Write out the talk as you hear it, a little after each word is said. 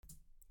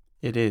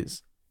It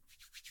is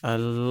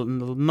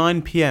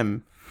 9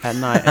 p.m. at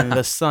night, and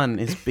the sun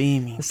is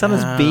beaming. The sun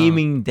is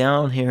beaming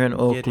down here in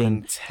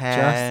Auckland, just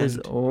as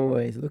Tanned.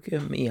 always. Look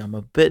at me. I'm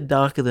a bit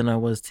darker than I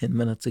was 10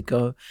 minutes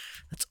ago.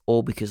 That's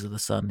all because of the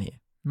sun here.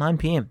 9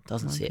 p.m.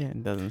 doesn't sit.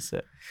 It doesn't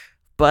sit.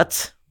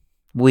 But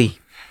we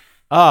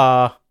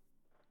are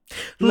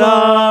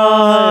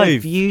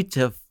live.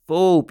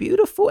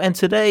 Beautiful. And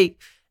today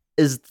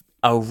is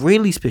a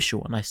really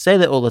special one. I say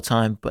that all the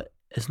time, but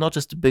it's not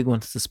just a big one.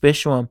 It's a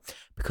special one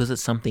because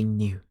it's something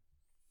new.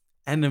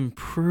 And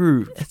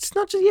improved. It's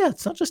not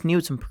just new,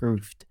 it's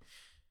improved.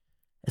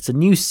 It's a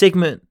new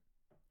segment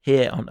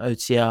here on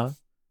OTR.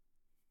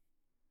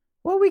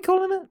 What are we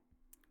calling it?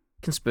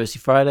 Conspiracy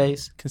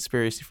Fridays.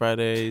 Conspiracy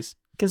Fridays.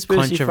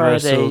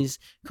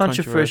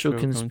 Controversial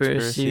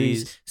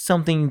conspiracies.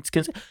 Something.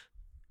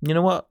 You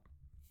know what?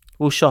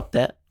 We'll shop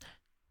that.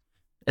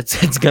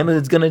 It's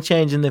gonna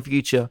change in the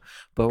future,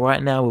 but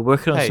right now we're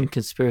working on some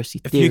conspiracy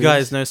theories. If you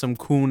guys know some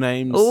cool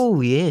names,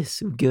 oh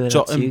yes, we'll give it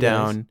jot up to them you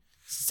down. Guys.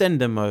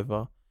 Send them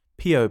over.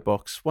 PO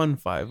Box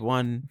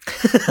 151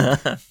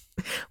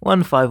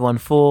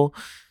 1514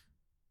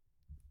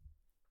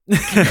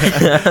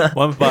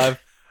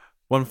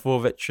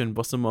 1514 veteran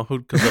boss of my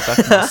hood because we're back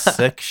in my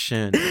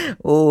section.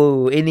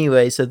 Oh,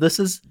 anyway, so this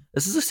is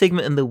a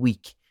segment in the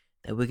week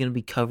that we're going to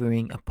be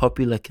covering a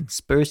popular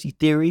conspiracy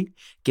theory,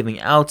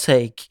 giving our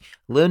take,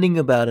 learning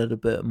about it a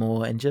bit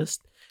more, and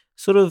just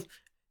sort of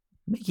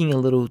making a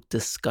little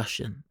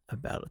discussion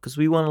about it because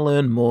we want to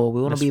learn more.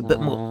 We want to be a bit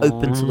more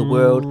open to the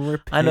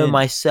world. I know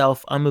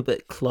myself, I'm a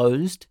bit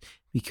closed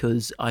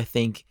because I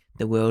think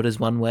the world is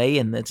one way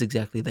and that's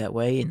exactly that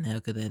way, and how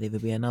could that ever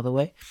be another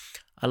way?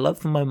 I love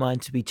for my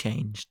mind to be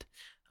changed.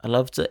 I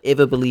love to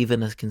ever believe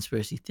in a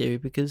conspiracy theory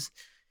because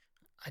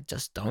I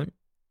just don't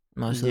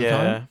most of the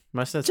time. Yeah,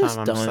 most of the time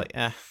I'm just like,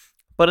 eh.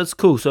 But it's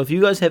cool. So if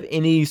you guys have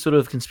any sort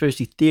of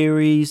conspiracy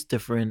theories,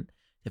 different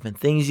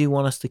things you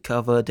want us to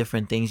cover,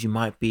 different things you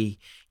want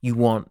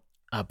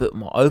a bit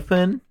more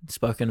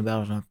spoken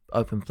about on an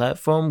open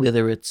platform,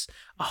 whether it's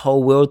a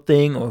whole world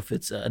thing or if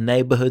it's a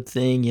neighborhood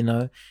thing, you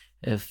know.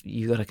 If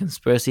you got a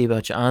conspiracy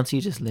about your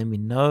auntie, just let me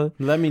know.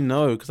 Let me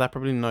know, because I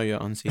probably know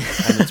your auntie,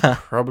 and it's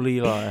probably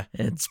a lie.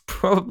 It's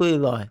probably a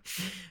lie.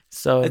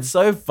 So it's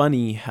so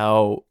funny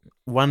how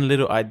one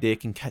little idea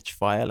can catch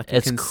fire. Like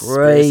it's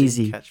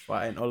crazy. Catch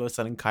fire, and all of a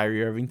sudden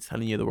Kyrie Irving's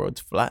telling you the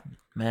world's flat.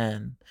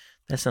 Man,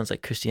 that sounds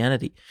like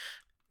Christianity.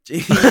 You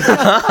know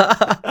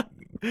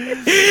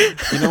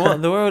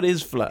what? The world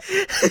is flat.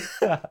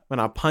 When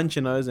I punch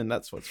your nose, and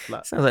that's what's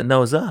flat. Sounds like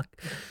Noah's Ark.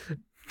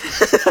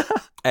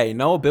 Hey,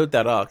 Noah built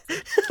that ark.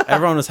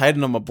 Everyone was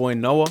hating on my boy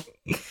Noah.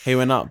 He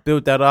went up,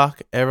 built that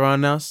ark.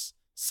 Everyone else,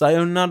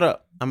 sayonara.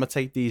 I'm gonna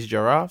take these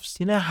giraffes.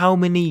 Do you know how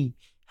many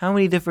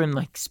different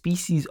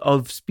species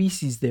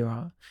there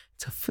are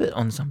to fit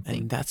on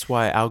something? And that's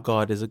why our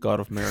God is a God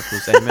of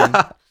miracles. Amen.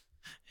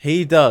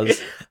 He does.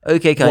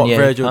 Okay, Kanye. What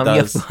Virgil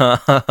does,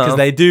 because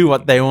they do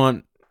what they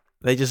want.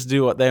 They just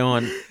do what they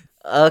want.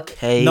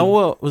 Okay.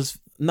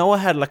 Noah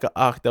had like an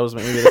ark that was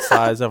maybe the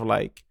size of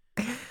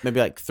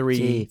maybe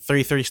three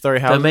three-story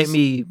houses.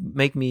 Don't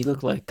make me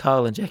look like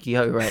Carl and Jackie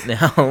O right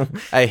now.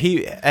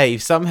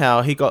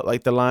 Somehow he got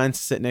the lions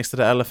to sit next to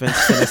the elephants,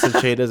 sit next to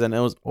the cheetahs, and it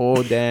was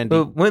all dandy.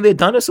 But weren't there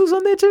dinosaurs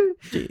on there too?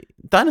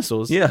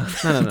 Dinosaurs? Yeah.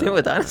 No. There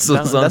were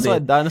dinosaurs on That's there. why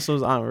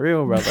dinosaurs aren't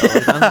real,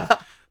 brother.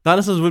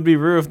 Dinosaurs would be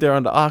real if they're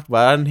on the ark,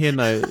 but I didn't hear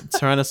no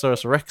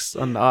Tyrannosaurus Rex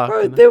on the ark.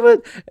 Bro,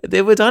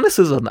 there were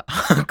dinosaurs on the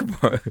ark,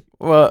 bro.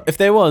 Well, if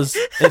they all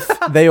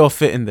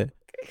fit in there.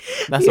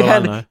 That's all I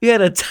know. You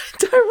had a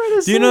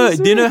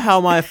Tyrannosaurus. Do you know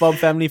how my Fob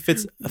family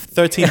fits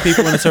 13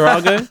 people in a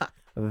Tarago?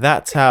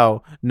 That's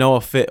how Noah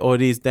fit all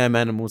these damn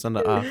animals on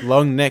the ark.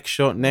 Long neck,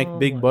 short neck,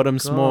 big bottom,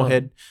 small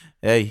head.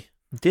 Hey,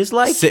 there's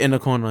sit in the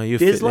corner.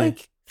 There's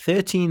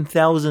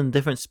 13,000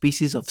 different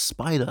species of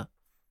spider.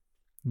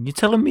 You're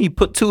telling me you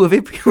put two of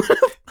every one of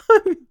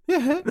them?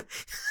 Yeah.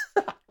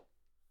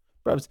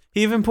 Bro,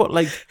 he even put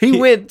he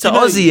went to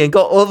Aussie and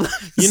got all the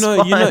you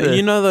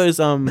know those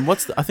I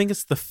think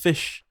it's the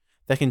fish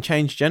that can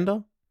change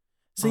gender.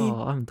 See,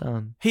 I'm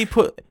done. He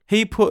put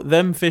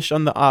them fish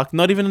on the ark,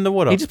 not even in the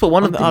water. He just put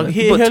one of the ark.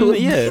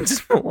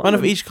 One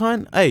of each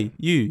kind. Hey,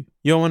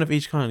 you're one of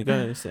each kind.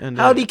 Go sit in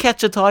there. How do you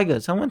catch a tiger?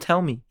 Someone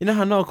tell me. You know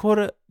how Noah caught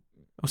it?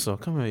 Also,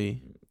 come here.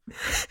 You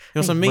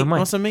want some meat?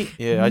 Want some meat?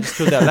 Yeah, I just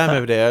killed that lamb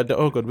over there.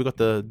 Oh god, we got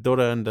the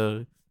daughter and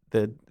the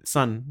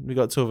son. We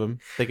got two of them.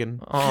 They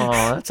can. Oh,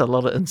 that's a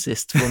lot of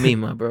incest for me,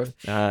 my bro.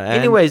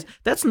 Anyways,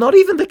 that's not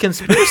even the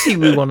conspiracy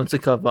we wanted to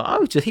cover.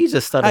 He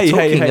just started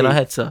talking, and I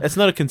had to. It's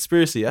not a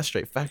conspiracy. That's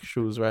straight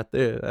factuals right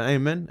there.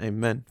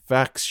 Amen.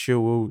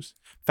 Factuals,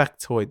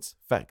 factoids,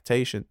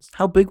 factations.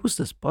 How big was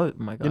this boat?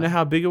 Oh my god. You know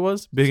how big it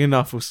was? Big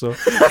enough, also.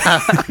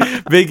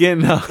 Big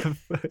enough.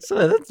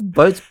 So that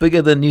boat's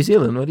bigger than New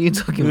Zealand. What are you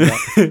talking about?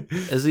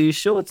 Are you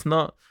sure it's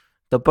not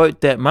the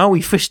boat that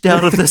Maui fished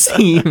out of the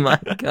sea? My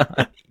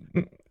god.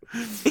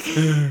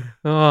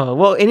 Oh,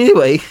 well,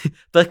 anyway,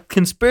 the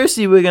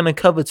conspiracy we're going to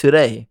cover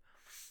today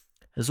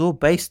is all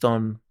based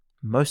on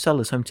Mo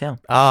Salah's hometown.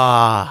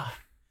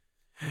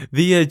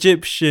 The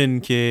Egyptian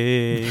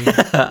king.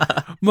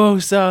 Mo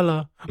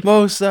Salah,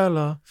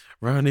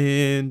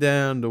 running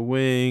down the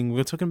wing.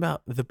 We're talking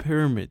about the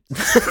pyramids.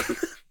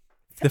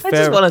 I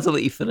just wanted to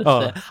let you finish Oh,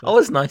 there. I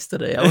was nice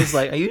today. I was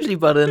like, I usually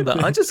butt in,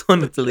 but I just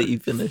wanted to let you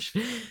finish.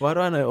 Why do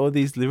I know all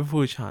these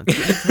Liverpool chants?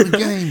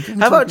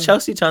 How about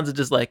Chelsea chants are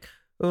just like,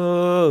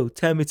 oh,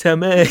 Tammy,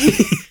 Tammy,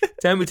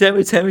 Tammy,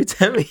 Tammy, Tammy,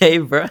 Tammy, hey,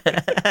 bro.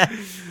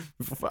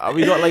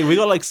 We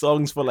got like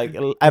songs for like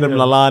Adam Yeah.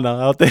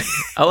 Lallana out there.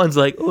 That one's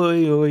like,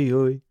 oi, oi,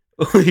 oi.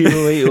 Oi,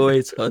 oi, oi,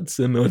 it's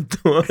Hudson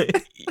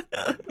Odoi.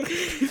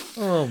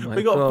 Oh my god.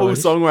 We got full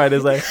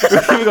songwriters. Like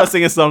we got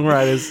singer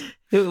songwriters.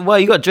 Well,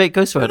 you got Drake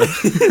Ghostwriter.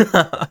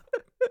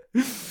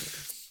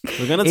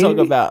 We're gonna talk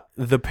about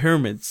the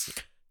pyramids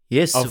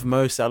Yes. of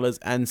Mo Salah's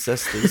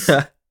ancestors,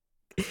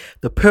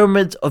 The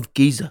Pyramids of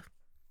Giza.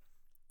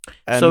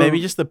 and So-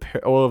 maybe just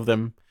all of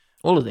them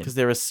All of them. because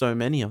there are so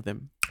many of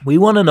them. We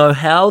want to know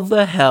how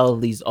the hell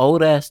these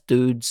old ass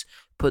dudes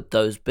put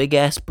those big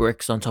ass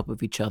bricks on top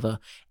of each other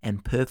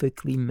and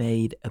perfectly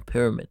made a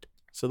pyramid.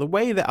 So the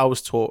way that I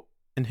was taught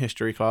in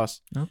history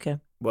class Okay.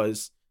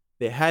 was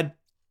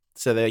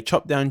they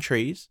chopped down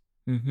trees,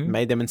 Mm-hmm.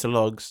 made them into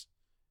logs.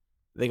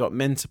 They got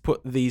men to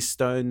put these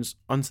stones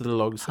onto the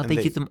logs. How'd and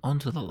they get them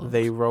onto the logs?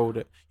 They rolled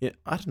it. Yeah,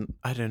 I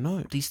don't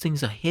know. These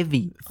things are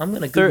heavy. I'm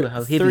gonna Google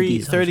how heavy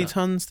these 30 things are.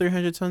 tons,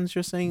 300 tons.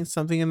 You're saying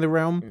something in the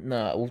realm.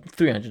 No, well,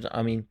 300.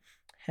 I mean,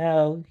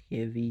 how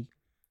heavy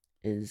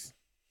is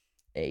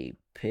a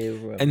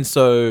pyramid? And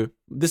so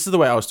this is the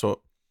way I was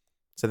taught.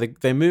 So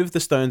they moved the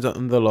stones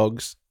on the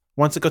logs.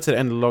 Once it got to the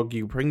end of the log,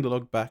 you bring the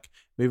log back,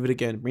 move it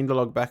again, bring the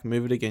log back,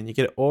 move it again. You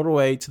get it all the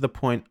way to the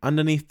point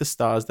underneath the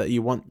stars that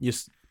you want your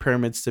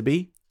pyramids to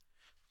be,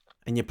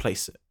 and you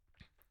place it.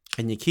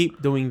 And you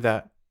keep doing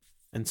that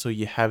until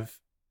you have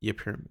your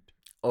pyramid.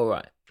 All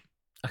right.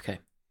 Okay.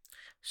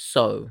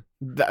 So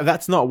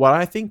That's not what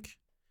I think.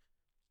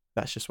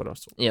 That's just what I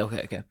was taught. yeah.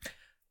 Okay.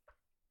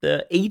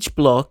 Each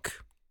block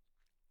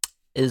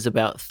is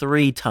about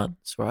 3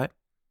 tons, right?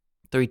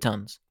 3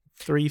 tons.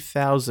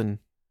 3,000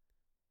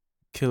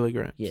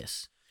 kilograms.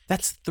 Yes.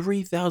 That's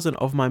 3,000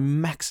 of my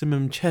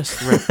maximum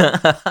chest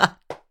rep.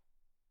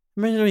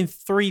 Imagine doing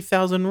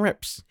 3,000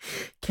 reps.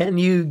 Can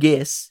you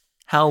guess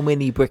how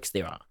many bricks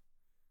there are?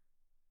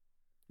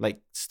 Like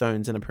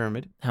stones in a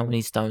pyramid. How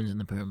many stones in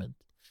the pyramid?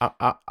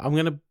 I'm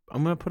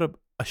gonna put up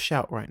a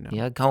shout right now.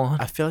 Yeah, go on.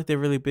 I feel like they're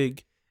really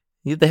big.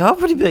 Yeah, they are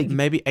pretty big.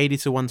 Maybe 80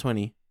 to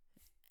 120.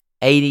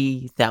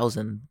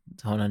 80,000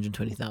 to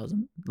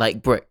 120,000.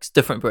 Like bricks,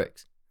 different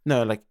bricks.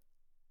 No, like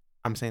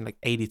I'm saying like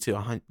 80 to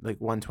 100, like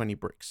 120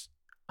 bricks.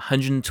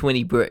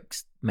 120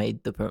 bricks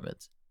made the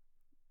pyramids.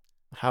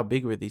 How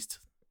big were these?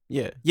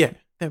 Yeah,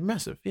 they're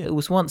massive. Yeah, It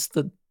was once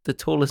the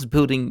tallest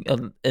building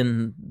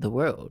in the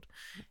world,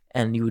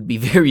 and you would be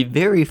very,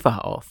 very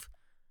far off.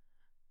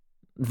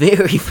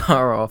 Very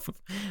far off.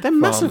 they're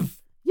massive.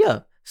 Yeah.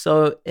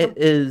 So it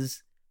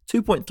is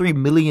 2.3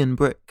 million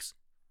bricks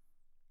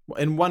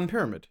In one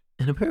pyramid?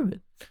 in a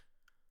pyramid.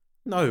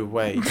 No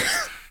way.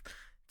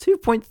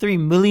 2.3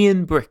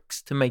 million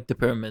bricks to make the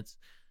pyramids,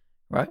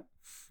 right?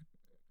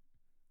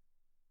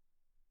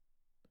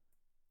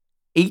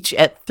 Each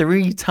at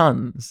 3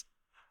 tons.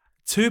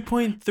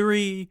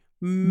 2.3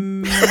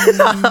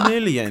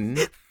 million.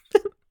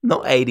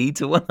 Not 80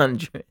 to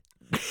 100.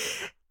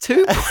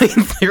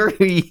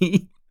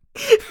 2.3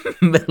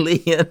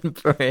 million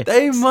bricks.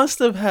 They must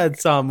have had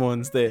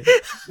someone's there.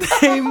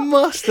 They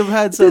must have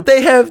had some. Did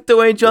they have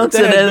Dwayne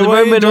Johnson They had and Dwayne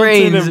Roman Johnson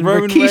Reigns and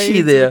Roman Rikishi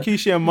Reigns, there?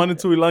 Rikishi and Manu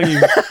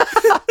Tuilagi.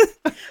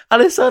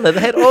 Alessandra,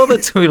 they had all the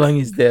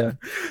Tuilangis there.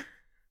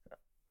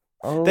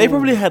 Oh. They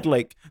probably had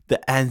like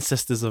the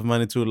ancestors of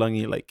Manu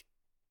Tuilagi, like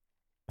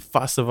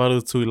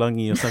Fasavalu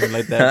Tuilagi or something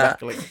like that,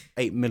 back like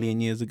 8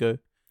 million years ago.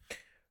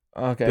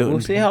 Okay, built we'll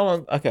in see Japan. how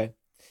long. Okay.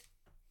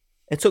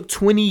 It took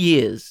 20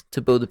 years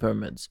to build the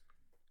pyramids.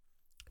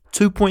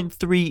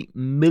 2.3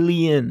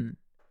 million.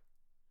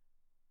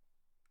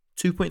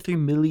 2.3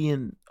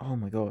 million. Oh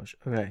my gosh.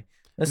 Okay.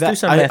 Let's do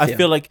some math I here.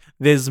 feel like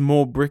there's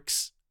more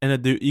bricks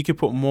in you could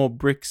put more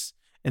bricks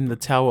in the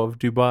Tower of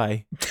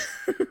Dubai.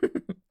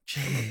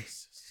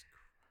 Jesus.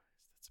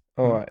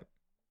 All right.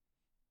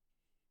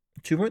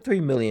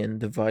 2.3 million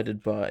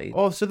divided by.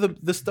 Oh, so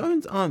the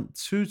stones aren't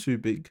too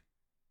big.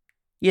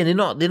 Yeah, they're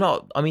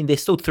not. I mean, they're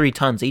still 3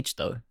 tons each,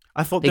 though.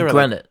 I thought they They're were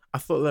granite. I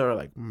thought they were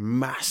like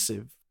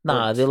massive.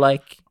 Nah, bricks. they're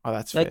like Oh,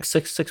 that's fair.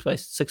 6 by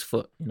 6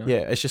 foot. You know.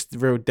 Yeah, it's just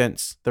real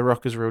dense. The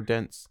rock is real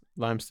dense.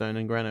 Limestone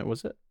and granite,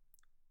 was it?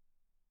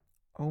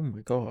 Oh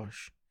my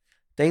gosh.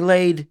 They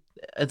laid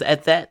at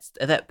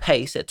that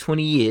pace at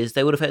 20 years.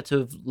 They would have had to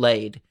have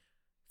laid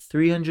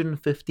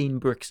 315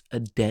 bricks a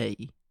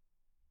day.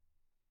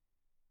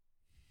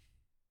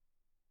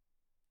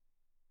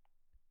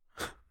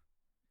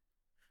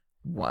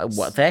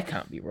 What? That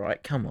can't be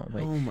right. Come on,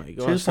 wait. Oh my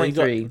gosh. So you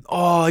 2.3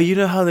 oh, you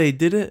know how they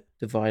did it?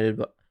 divided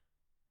by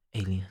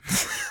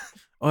aliens.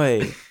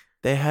 Oi,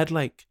 they had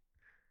like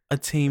a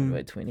team.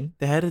 By 20.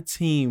 They had a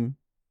team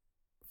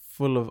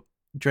full of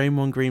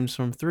Draymond Greens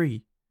from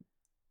 3.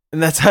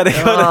 And that's how they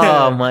got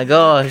Oh there. my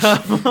gosh.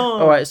 Come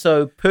on. All right,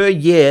 so per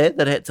year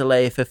that had to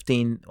lay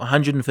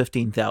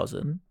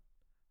 115,000,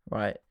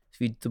 right? If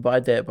you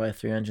divide that by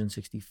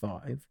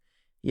 365,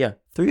 yeah,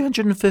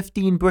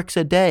 315 bricks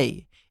a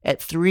day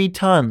at 3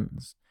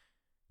 tons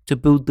to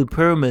build the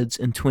pyramids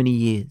in 20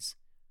 years.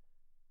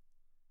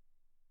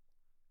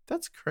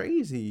 That's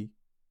crazy.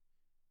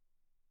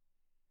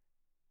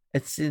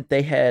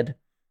 They had,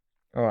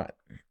 all right,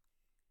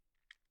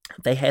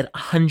 they had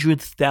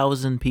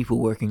 100,000 people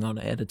working on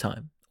it at a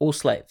time, all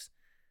slaves.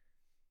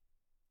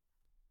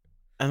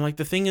 And like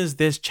the thing is,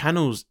 there's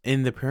channels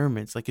in the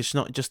pyramids. Like it's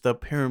not just a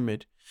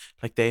pyramid.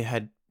 Like they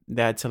had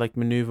to like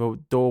maneuver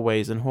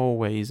doorways and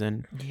hallways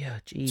and Yeah,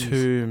 jeez.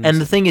 tombs. And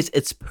the thing is,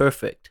 it's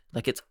perfect.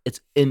 Like it's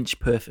inch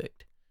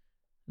perfect.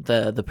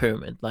 The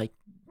pyramid, like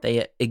they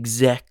are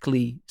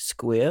exactly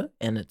square,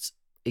 and it's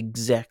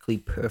exactly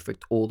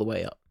perfect all the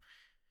way up.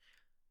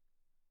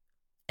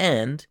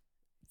 And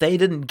they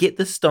didn't get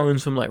the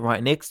stones from like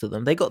right next to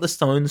them. They got the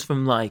stones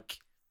from like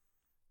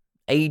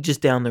ages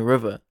down the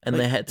river, and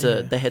Like,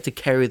 they had to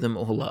carry them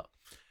all up.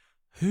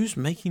 Who's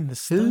making the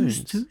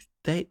stones?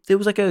 There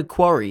was like a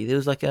quarry. There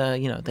was like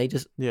they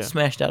just Yeah.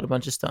 smashed out a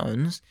bunch of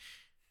stones.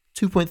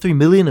 2.3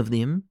 million of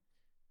them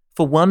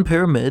for one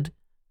pyramid.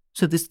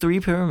 So there's 3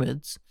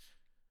 pyramids.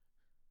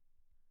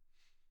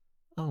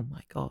 Oh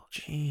my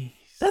gosh. Jeez.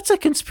 That's a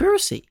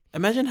conspiracy.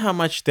 Imagine how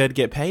much they'd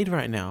get paid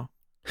right now.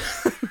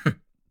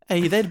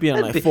 Hey, they'd be on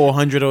That'd like be-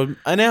 400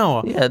 an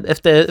hour. Yeah,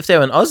 if they're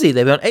in Aussie,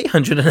 they'd be on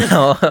 800 an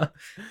hour.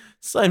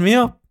 Sign me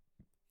up.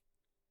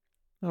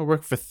 I'll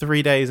work for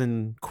 3 days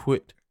and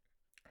quit.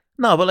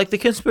 No, but like the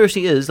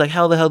conspiracy is like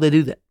how the hell they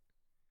do that?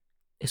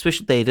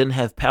 Especially they didn't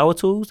have power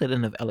tools, they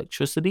didn't have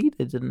electricity,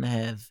 they didn't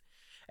have,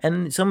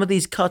 and some of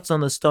these cuts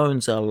on the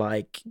stones are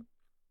like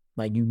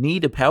you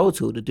need a power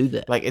tool to do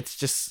that. Like it's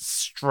just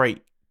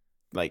straight,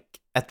 like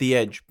at the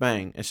edge,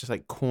 bang. It's just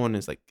like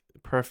corners, like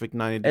perfect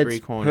 90-degree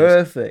It's corners.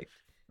 perfect.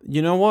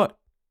 You know what?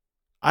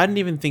 I didn't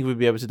even think we'd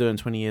be able to do it in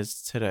 20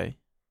 years today.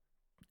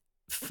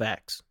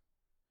 Facts.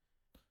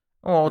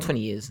 Oh, 20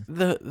 years.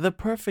 The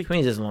perfect,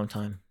 20 years is a long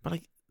time. but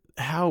like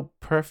how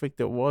perfect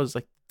it was,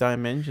 like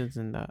dimensions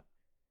in that.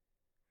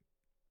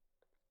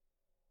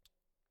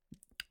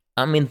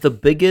 I mean, the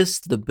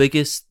biggest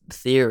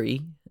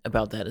theory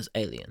about that is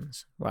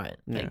aliens, right?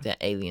 Yeah. Like that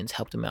aliens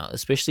helped them out.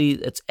 Especially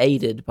it's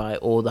aided by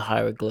all the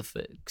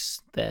hieroglyphics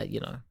that,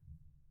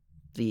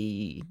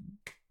 the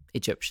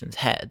Egyptians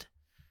had.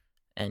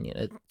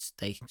 And,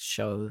 they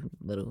show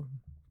little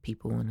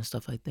people and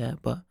stuff like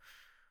that. But,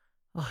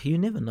 you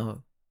never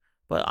know.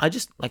 But I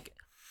just, like,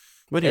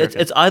 What do you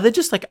reckon? it's either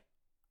just, like,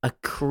 a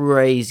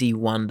crazy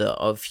wonder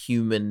of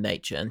human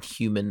nature and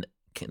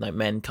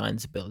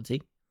mankind's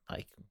ability.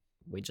 Like,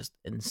 we're just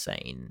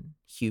insane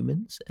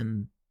humans,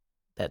 and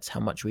that's how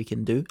much we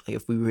can do. Like,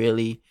 if we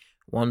really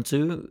want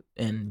to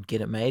and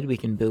get it made, we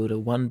can build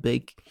one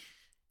big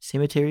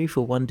cemetery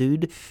for one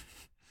dude.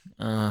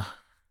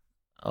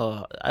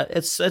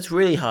 It's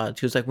really hard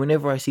because like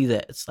whenever I see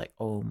that, it's like,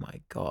 oh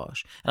my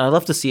gosh, and I'd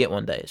love to see it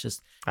one day. It's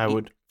just I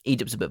would.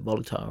 Egypt's a bit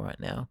volatile right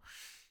now.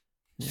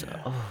 So,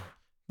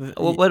 Yeah.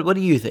 what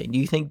do you think? Do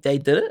you think they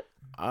did it?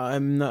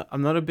 I'm not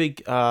a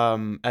big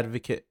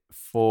advocate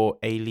for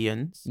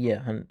aliens.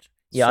 Yeah,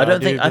 yeah. So I don't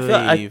do think I feel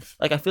believe-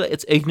 I feel like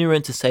it's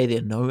ignorant to say there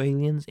are no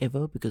aliens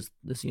ever because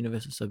this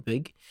universe is so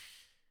big,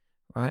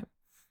 right?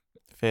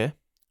 Fair.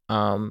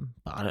 But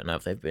I don't know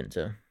if they've been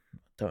to.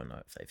 Don't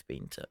know if they've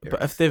been to. But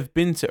if Earth. they've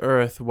been to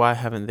Earth, why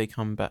haven't they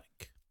come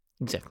back?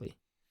 Exactly,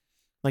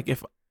 Like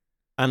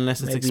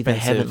unless it's maybe expensive. they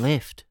haven't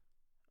left.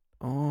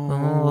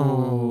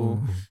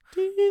 Oh.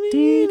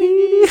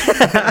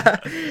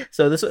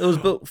 So it was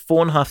built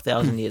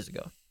 4,500 years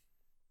ago,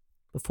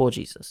 before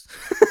Jesus.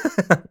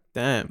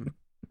 Damn.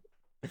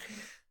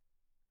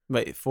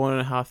 Wait,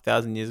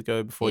 4,500 years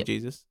ago before Yeah.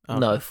 Jesus? Oh,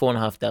 No, okay.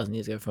 4,500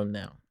 years ago from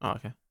now. Oh,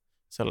 okay.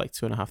 So like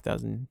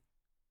 2,500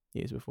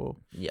 years before.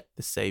 Yeah.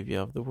 The savior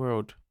of the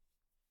world.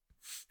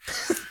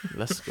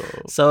 Let's go.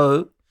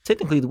 So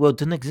technically, the world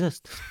didn't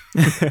exist.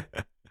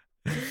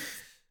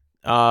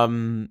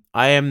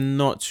 I am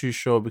not too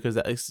sure because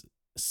that is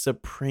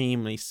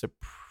supremely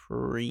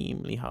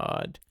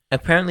hard.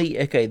 Apparently,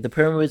 okay, the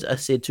pyramids are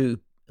said to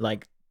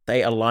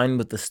they align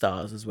with the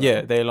stars as well.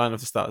 Yeah, they align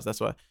with the stars.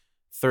 That's why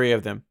 3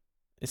 of them.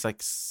 It's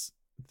like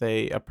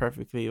they are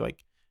perfectly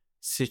like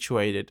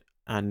situated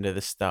under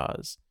the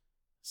stars,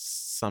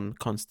 some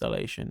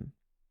constellation.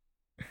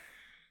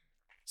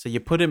 So you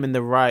put them in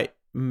the right,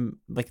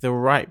 the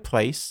right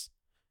place.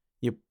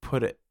 You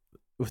put it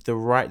with the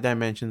right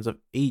dimensions of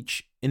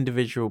each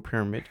individual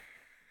pyramid.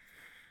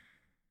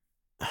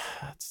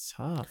 That's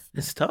tough.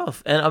 It's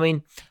tough, and I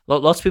mean,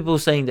 lots of people are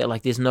saying that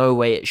like there's no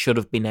way it should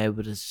have been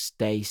able to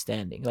stay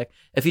standing. Like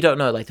if you don't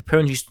know, like the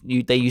pyramids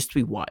they used to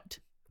be white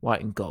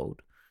and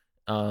gold.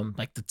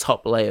 Like the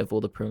top layer of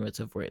all the pyramids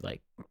have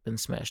already been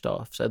smashed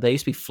off, so they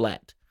used to be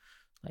flat,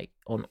 like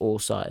on all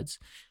sides.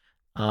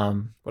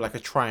 Well, like a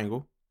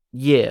triangle.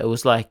 Yeah, it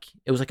was like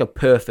a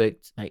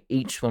perfect, like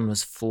each one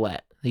was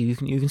flat. You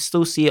can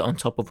still see it on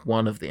top of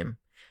one of them,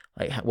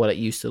 like what it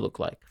used to look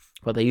like.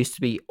 but they used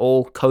to be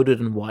all coated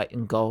in white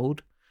and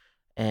gold,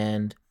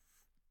 and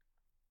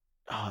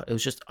it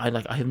was just I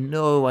have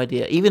no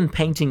idea. Even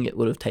painting it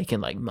would have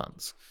taken like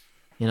months.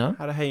 You know,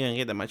 How the hell you gonna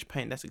get that much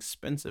paint? That's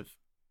expensive.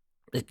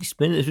 it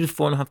was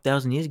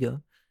 4,500 years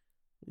ago.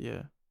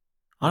 Yeah.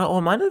 I don't. Or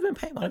it might have been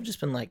paint. Might have just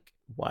been like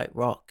white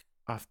rock.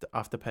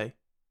 After pay.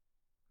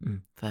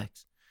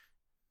 Facts.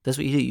 That's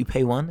what you do. You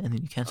pay one and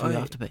then you cancel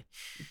your afterpay.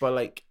 But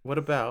like, what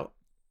about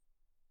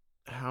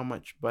how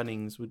much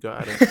Bunnings would go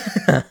out of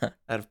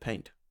out of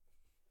paint?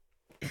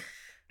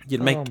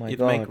 You'd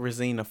make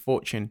resin a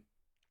fortune.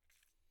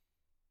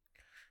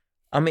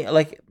 I mean,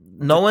 like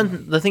no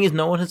one. The thing is,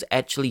 no one has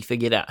actually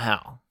figured out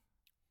how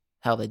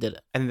they did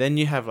it. And then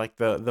you have like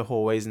the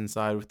hallways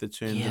inside with the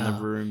tombs and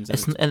the rooms.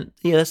 And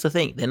that's the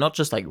thing. They're not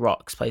just like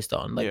rocks placed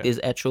on. Like there's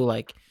actual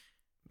like.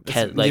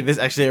 There's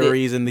actually a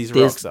reason these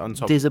rocks are on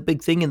top. There's a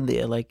big thing in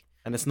there, like,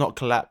 and it's not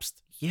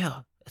collapsed. Yeah,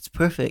 it's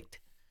perfect.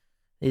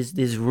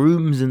 There's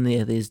rooms in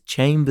there. There's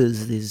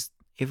chambers. There's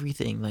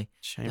everything, like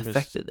chambers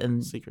affected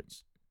and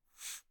secrets.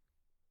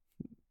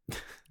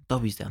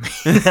 Dobby's down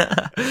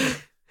there.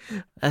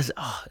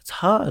 It's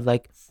hard.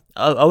 Like,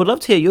 I would love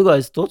to hear your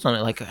guys' thoughts on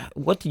it. Like,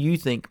 what do you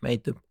think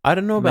made the? I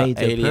don't know about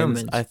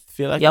aliens. I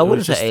feel like I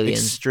wouldn't say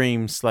aliens.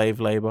 Extreme slave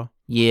labor.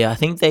 Yeah, I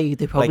think they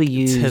probably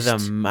used to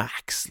the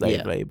max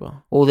slave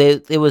labor. Well,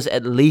 there was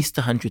at least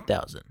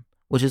 100,000,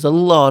 which is a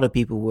lot of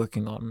people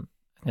working on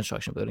a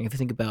construction building. If you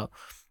think about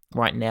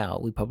right now,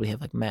 we probably have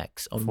like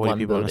max on 40 one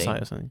people building. on a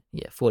site or something.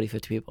 Yeah, 40,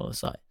 50 people on a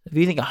site. If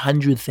you think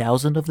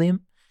 100,000 of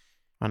them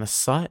on a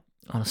site,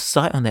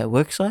 on that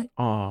work site,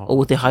 or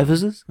with their high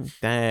visors,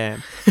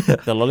 damn,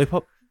 the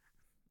lollipop.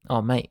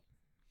 Oh, mate.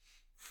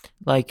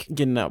 Like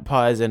getting out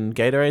pies and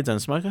Gatorades on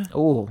Smoker.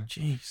 Oh,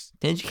 jeez.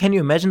 Can you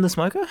imagine the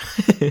Smoker?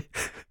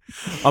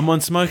 I'm on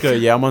Smoker.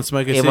 Yeah, I'm on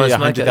Smoker. Yeah,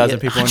 100,000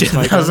 people on Smoker.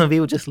 100,000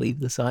 people just leave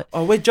the site.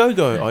 Oh, where'd Joe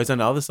go? Oh, he's on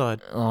the other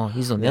side. Oh,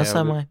 he's on the other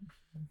side, mate.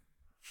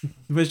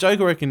 Where's Joe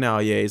working now?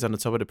 Yeah, he's on the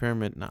top of the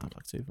pyramid. Nah,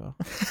 fuck too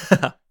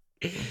far.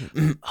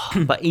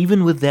 But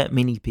even with that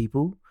many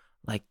people,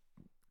 like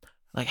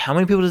how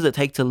many people does it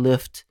take to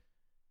lift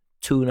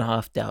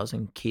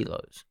 2,500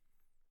 kilos,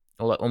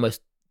 or like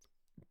almost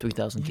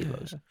 3,000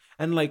 kilos?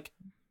 And like,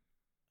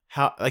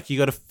 how, like, you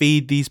got to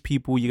feed these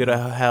people, you got to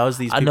house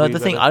these people. I know the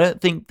thing. I don't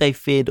think they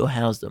fed or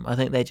housed them. I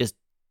think they just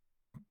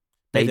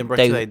they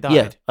worked till they died.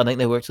 Yeah, I think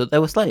they worked till they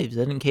were slaves.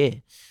 They didn't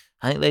care.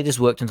 I think they just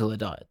worked until they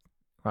died.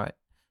 Right?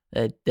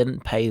 They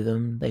didn't pay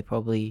them. They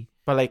probably.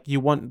 But like,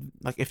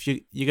 if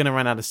you're gonna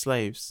run out of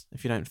slaves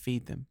if you don't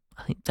feed them.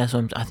 I think that's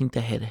what I think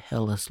they had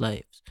hella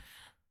slaves.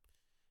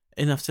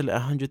 Enough to let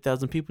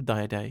 100,000 people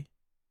die a day.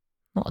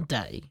 Not a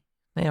day.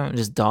 They don't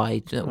just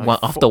die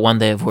after one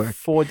day of work.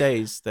 4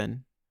 days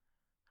then.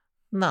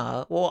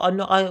 Nah,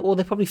 well,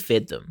 they probably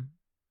fed them,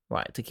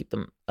 right, to keep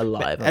them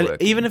alive.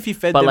 But, even if you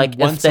fed them like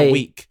once a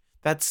week,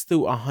 that's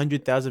still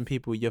 100,000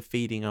 people you're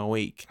feeding a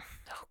week.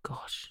 Oh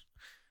gosh,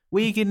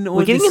 we're getting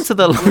into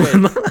the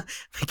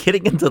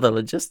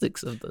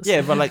logistics of this.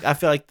 Yeah, but like I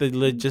feel like the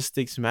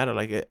logistics matter.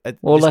 Like it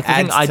well, like the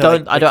thing, I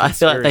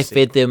feel like they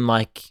fed them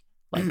like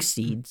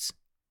seeds.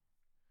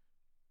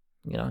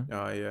 You know.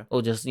 Oh yeah.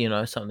 Or just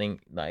something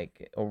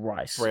like a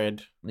rice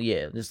bread.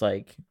 Yeah, just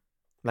like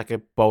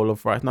a bowl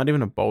of rice. Not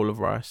even a bowl of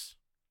rice.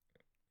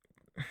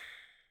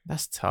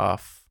 That's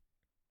tough.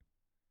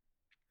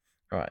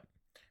 All right.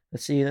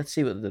 Let's see what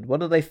they did. What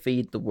do they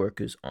feed the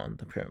workers on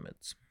the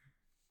pyramids?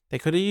 They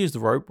could have used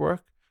rope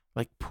work,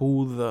 like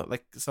pull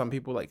like some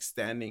people like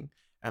standing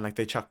and like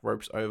they chuck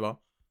ropes over,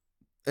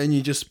 and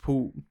you just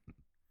pull.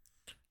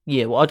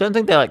 Yeah, well, I don't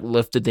think they like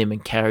lifted them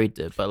and carried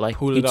it, but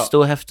like you'd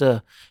still have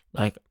to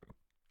like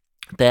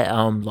that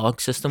log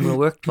system would have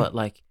worked, but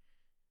like,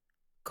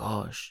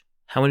 gosh,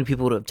 how many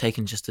people would it have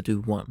taken just to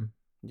do one?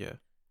 Yeah,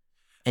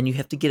 and you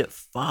have to get it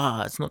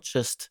far. It's not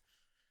just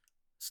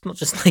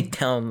like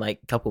down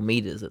like a couple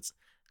meters. It's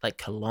like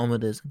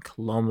kilometers and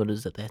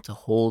kilometers that they had to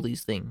haul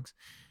these things.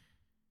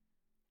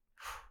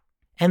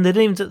 And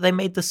they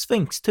made the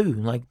Sphinx too,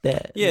 like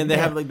that. Yeah, and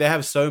they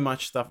have so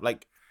much stuff,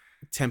 like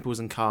temples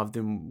and carved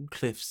in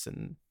cliffs,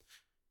 and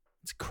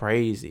it's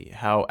crazy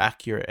how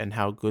accurate and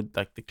how good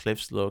like the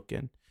cliffs look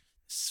and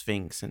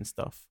Sphinx and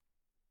stuff.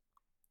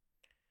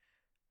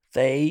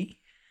 They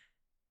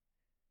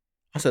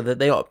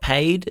got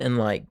paid in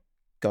like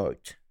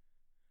goat.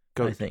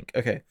 I think.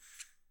 Okay.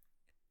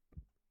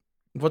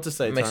 What to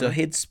say? Makes your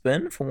head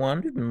spin for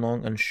one. We've been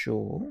long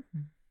unsure.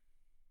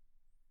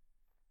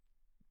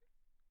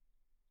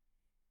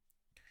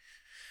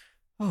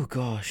 Oh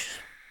gosh.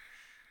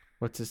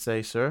 What to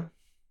say, sir?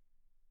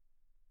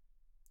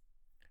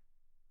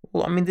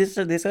 Well, I mean,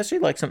 there's actually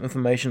like some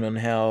information on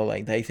how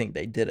like they think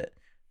they did it.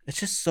 It's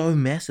just so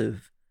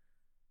massive.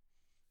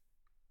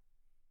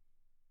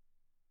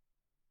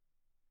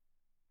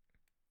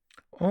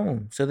 Oh,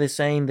 so they're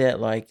saying that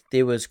like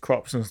there was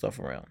crops and stuff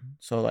around.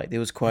 So like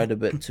there was quite a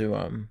bit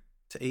to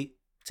eat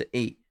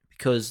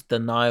because the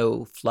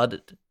Nile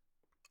flooded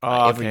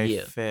every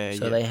year. Fair,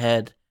 so they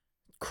had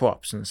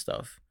crops and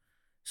stuff.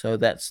 So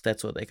that's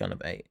what they kind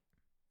of ate.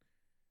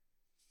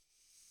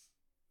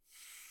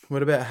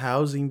 What about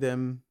housing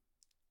them?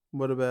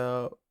 What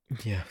about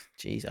Yeah,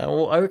 jeez.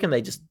 I reckon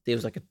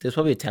there's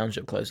probably a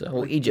township closer.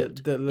 Or like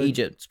Egypt.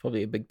 Egypt's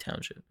probably a big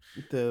township.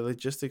 the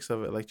logistics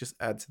of it? Like, just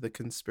add to the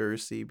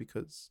conspiracy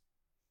because,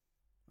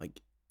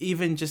 like,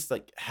 even just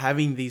like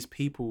having these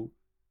people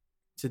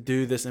to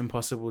do this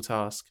impossible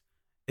task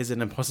is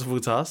an impossible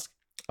task.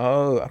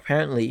 Oh,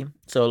 apparently.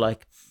 So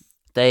like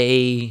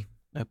they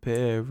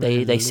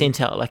they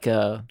sent out like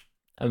a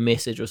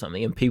message or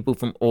something, and people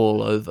from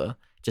all over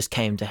just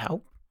came to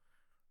help,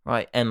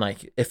 right? And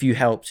like if you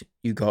helped,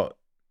 you got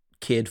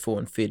cared for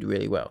and fed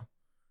really well.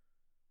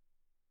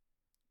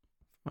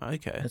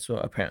 Okay. That's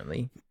what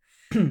apparently.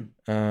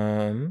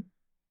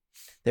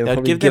 They were That'd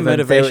probably give them given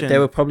motivation. they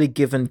were probably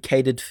given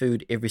catered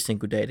food every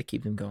single day to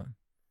keep them going.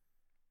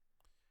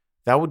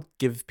 That would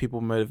give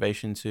people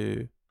motivation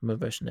to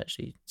Motivation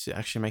actually.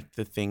 actually make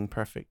the thing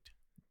perfect.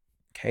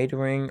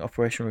 Catering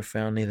operation was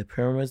found near the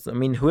pyramids. I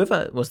mean,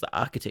 whoever was the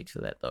architect for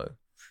that though.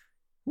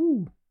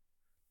 Ooh.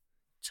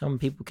 Some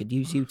people could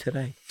use you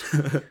today.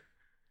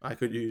 I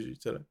could use you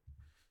today.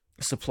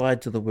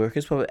 Supplied to the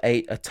workers, probably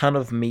ate a ton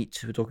of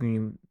meat. We're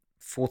talking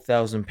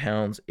 4,000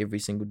 pounds every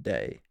single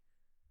day.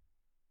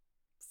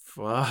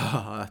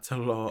 Wow, that's a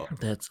lot.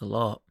 That's a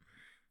lot.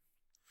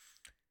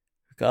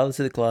 Regardless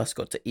of the class,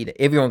 got to eat it.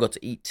 Everyone got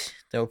to eat.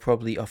 They were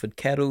probably offered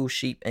cattle,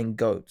 sheep, and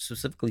goats,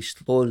 specifically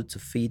slaughtered to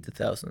feed the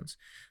thousands.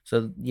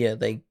 So yeah,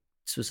 they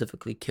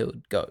specifically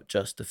killed goat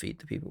just to feed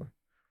the people.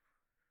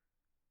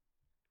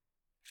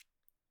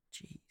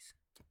 Jeez.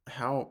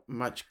 How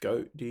much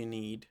goat do you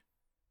need?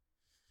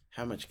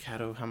 How much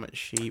cattle? How much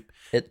sheep?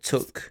 It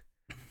took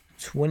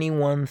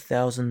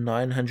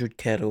 21,900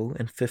 cattle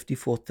and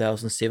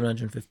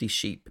 54,750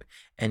 sheep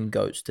and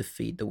goats to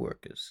feed the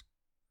workers.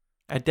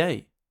 A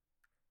day?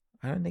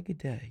 I don't think a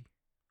day.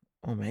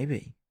 Or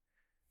maybe.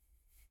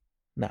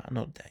 Nah,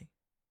 not a day.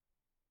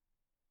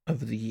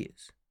 Over the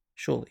years.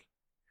 Surely.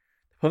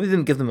 Probably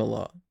didn't give them a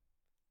lot.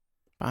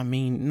 I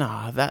mean,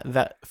 nah,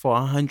 that for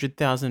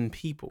 100,000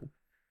 people.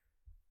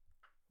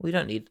 We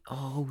don't need.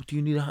 Oh, do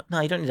you need a? No,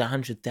 you don't need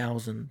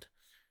 100,000.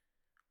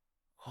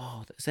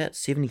 Oh, is that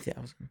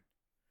 70,000?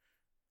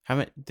 How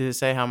much did it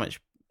say? How much?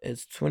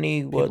 It's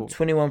 20. People. What?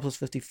 21 plus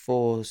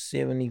 54,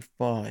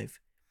 75.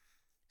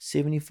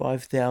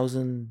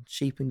 75,000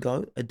 sheep and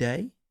goat a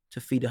day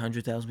to feed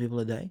 100,000 people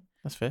a day.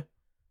 That's fair.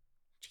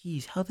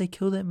 Jeez, how they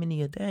kill that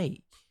many a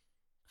day?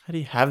 How do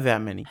you have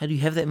that many? How do you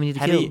have that many to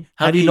How kill? do you-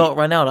 how do you not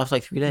run out after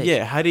like 3 days?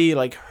 Yeah, how do you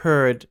like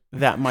herd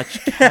that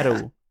much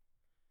cattle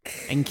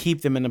and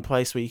keep them in a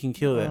place where you can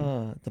kill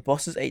them? The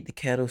bosses ate the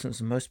cattle since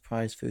the most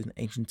prized food in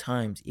ancient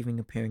times, even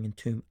appearing in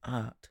tomb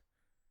art.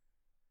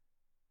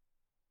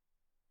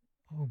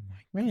 Oh my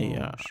Really?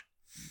 gosh.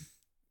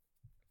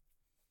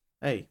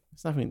 Hey,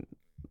 it's nothing.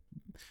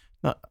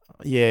 Not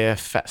yeah,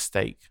 fat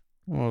steak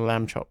or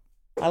lamb chop.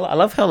 I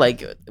love how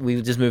like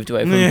we just moved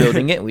away from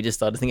building it. And we just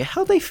started thinking,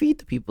 how they feed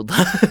the people?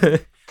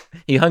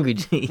 You hungry,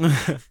 G?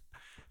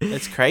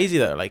 It's crazy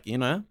though. Like, you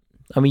know.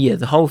 I mean, yeah,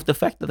 the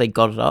fact that they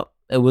got it up,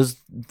 it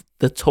was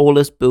the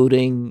tallest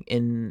building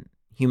in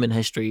human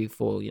history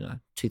for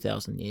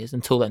 2,000 years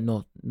until the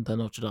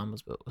Notre Dame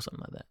was built or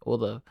something like that, or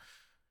the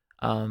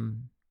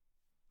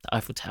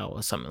Eiffel Tower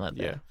or something like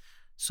that. Yeah.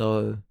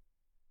 So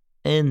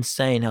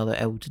insane how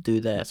they're able to do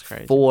that. That's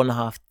crazy.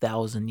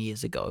 4,500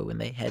 years ago when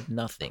they had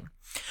nothing.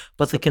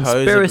 But the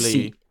Supposedly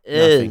conspiracy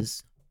nothing.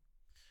 is,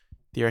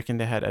 Do you reckon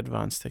they had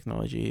advanced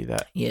technology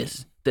that?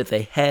 yes, that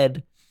they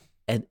had,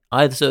 and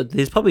so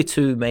there's probably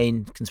two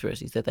main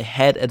conspiracies: that they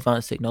had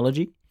advanced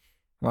technology,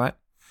 right,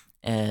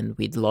 and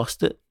we'd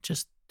lost it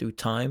just through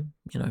time.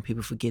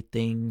 People forget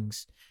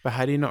things. But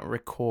how do you not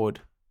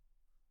record?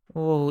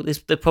 Oh,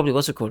 there probably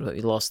was a recording, but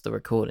we lost the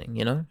recording.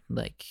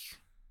 Like,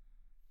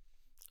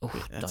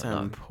 That's don't an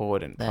know.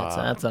 important part.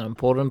 That's an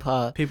important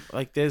part. People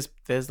like there's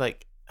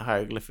like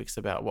hieroglyphics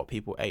about what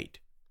people ate.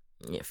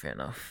 Yeah, fair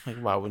enough. Like,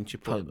 why wouldn't you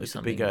Probably put like, a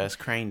something- big ass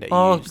crane that you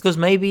Oh, used? because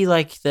maybe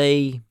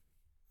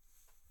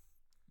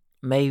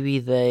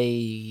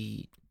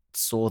they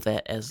saw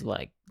that as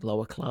like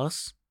lower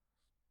class.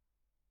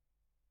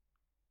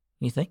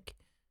 You think?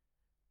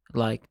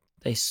 Like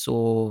they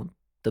saw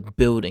the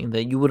building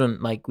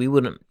that we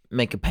wouldn't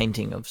make a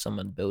painting of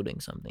someone building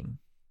something,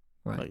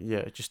 right? Like,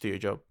 yeah, just do your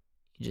job.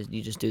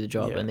 You just do the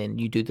job, Yeah. and then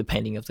you do the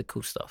painting of the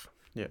cool stuff.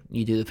 Yeah.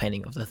 You do the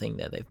painting of the thing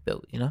that they've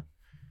built.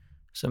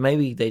 So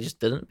maybe they just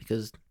didn't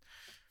because.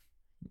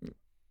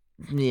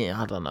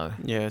 Yeah, I don't know.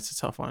 Yeah, it's a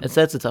tough one.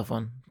 That's a tough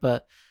one,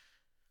 but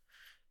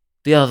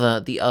the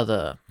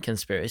other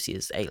conspiracy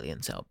is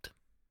aliens helped.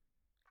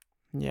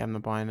 Yeah, I'm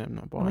not buying it. I'm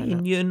not I buying mean,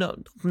 it. you're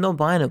not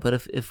buying it, but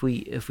if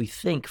we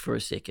think for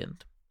a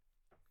second,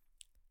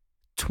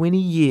 20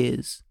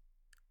 years,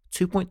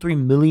 2.3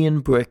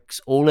 million bricks,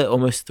 all at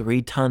almost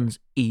 3 tons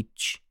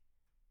each.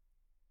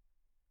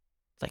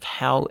 Like,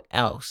 how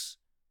else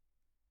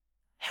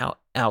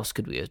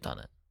could we have done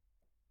it?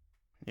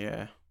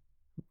 Yeah.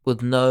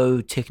 With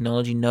no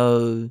technology,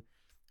 no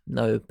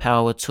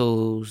power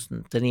tools,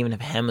 didn't even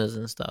have hammers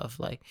and stuff,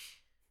 like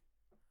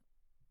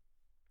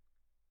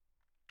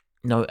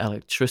no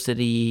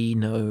electricity,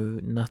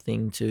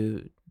 nothing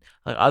to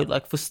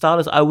Like for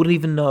starters, I wouldn't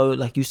even know.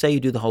 Like you say, you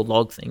do the whole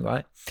log thing,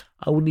 right?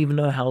 I wouldn't even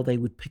know how they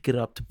would pick it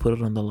up to put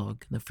it on the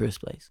log in the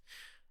first place.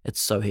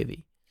 It's so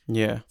heavy.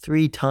 Yeah.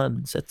 3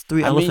 tons. That's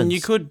 3 I elephants. mean,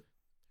 you could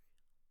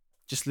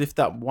just lift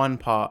up one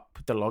part,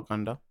 put the log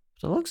under.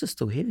 The logs are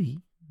still heavy,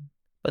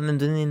 but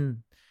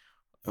then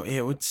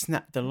It would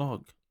snap the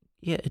log.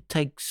 yeah, it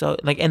takes so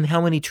like. And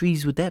how many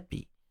trees would that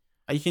be?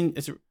 You can.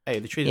 The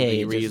trees Yeah, would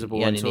yeah, be just- reusable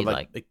you only until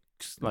need,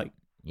 like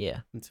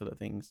Yeah, until the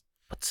things.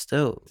 but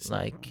still,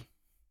 like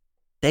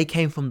they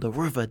came from the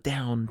river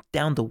down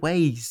the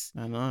ways.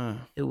 I know.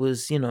 It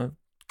was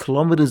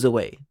kilometers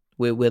away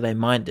where they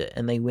mined it,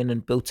 and they went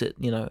and built it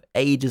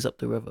ages up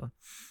the river.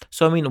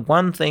 So I mean,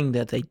 one thing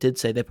that they did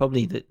say, they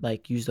probably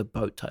like used a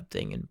boat type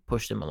thing and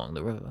pushed them along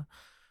the river,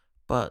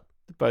 but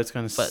The boat's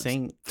gonna But-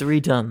 sink.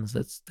 3 tons,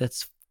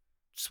 that's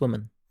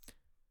swimming.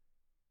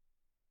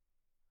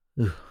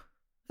 Ugh.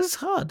 This is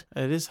hard.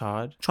 It is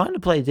hard. Trying to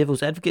play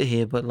devil's advocate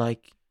here, but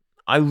like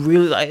I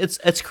really like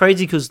it's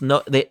crazy because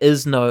there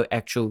is no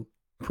actual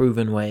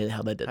proven way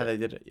how they did How it. they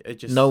did it. It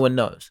just No one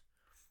knows.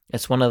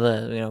 It's one of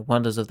the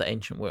wonders of the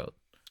ancient world.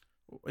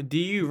 Do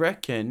you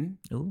reckon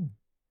Ooh.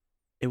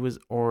 it was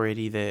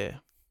already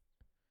there?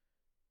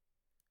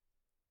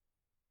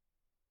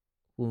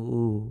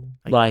 Ooh.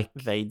 Like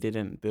they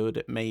didn't build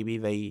it. Maybe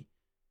they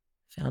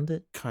found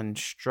it?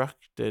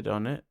 constructed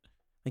on it.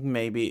 Like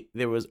maybe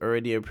there was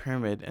already a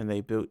pyramid and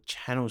they built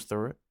channels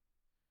through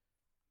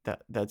it.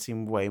 That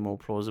seemed way more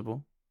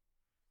plausible.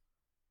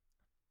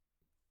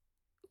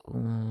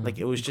 Like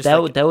it was just that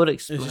like, would it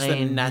explain was just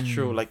a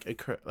natural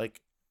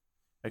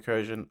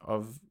incursion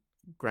of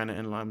granite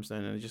and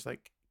limestone, and it just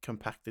like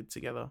compacted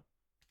together.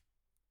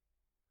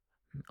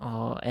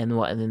 Oh, and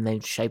what? And then they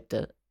shaped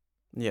it.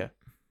 Yeah,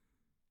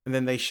 and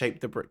then they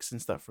shaped the bricks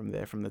and stuff from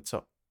the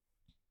top.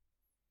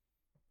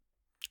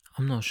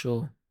 I'm not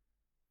sure.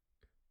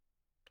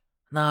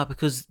 Nah,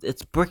 because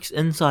it's bricks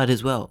inside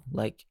as well.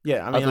 Like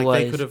Yeah, I mean, like they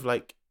Otherwise- could have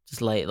like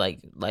just laid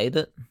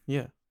it.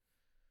 yeah.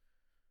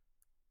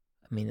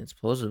 I mean, it's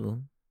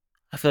plausible.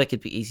 I feel like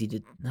it'd be easy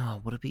to. No,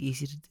 would it be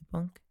easy to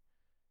debunk?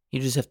 You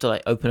just have to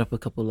like open up a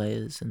couple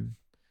layers and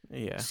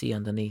Yeah, see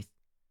underneath.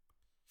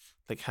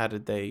 like how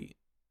did they?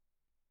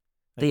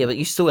 But yeah, but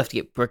you still have to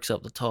get bricks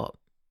up the top,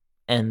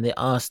 and there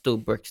are still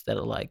bricks that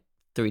are like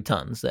 3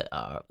 tons that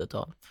are up the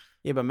top.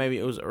 Yeah, but maybe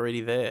it was already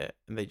there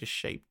and they just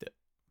shaped it.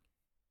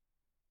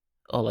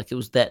 Oh, like it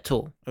was that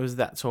tall. It was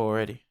that tall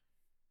already.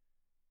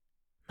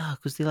 No,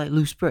 because they're like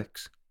loose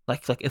bricks.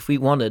 Like if we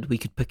wanted, we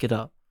could pick it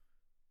up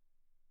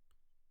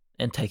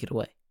and take it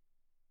away.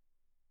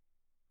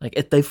 Like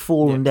if they've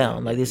fallen Yeah,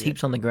 down, like there's yeah.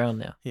 heaps on the ground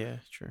now. Yeah,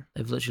 true.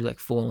 They've literally like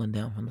fallen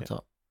down from the Yeah.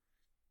 top.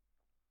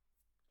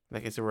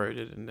 Like it's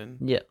eroded and then.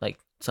 Yeah, like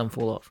some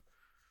fall off.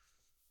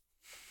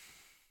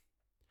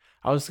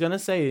 I was gonna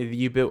say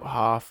you built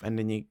half and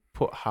then you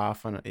put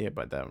half on it. Yeah,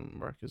 but that wouldn't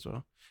work as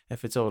well.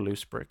 If it's all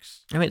loose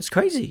bricks. I mean, it's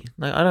crazy.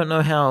 Like I don't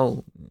know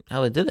how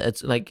they did it.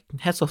 It's like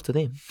hats off to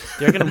them.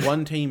 Do you reckon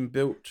one team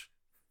built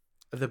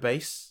the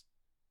base,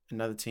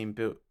 another team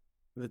built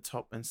the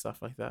top and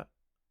stuff like that?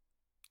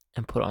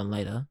 And put it on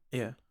later.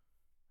 Yeah.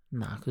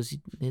 Nah, because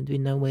there'd be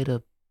no way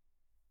to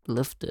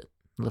lift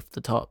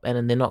the top, and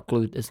then they're not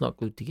glued. It's not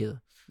glued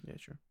together. Yeah,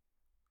 true.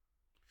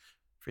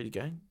 Free to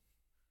go.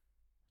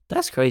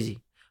 That's crazy.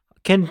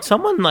 Can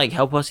someone like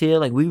help us here?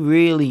 Like we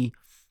really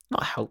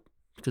not help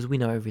because we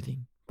know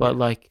everything, but Yeah.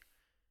 like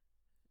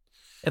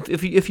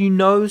if you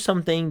know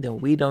something that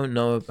we don't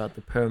know about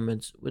the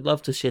pyramids, we'd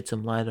love to shed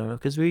some light on it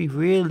because we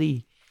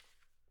really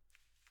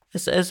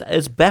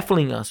it's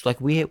baffling us.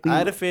 Like we I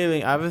have a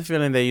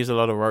feeling they use a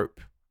lot of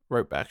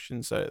rope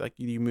action. So like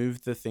you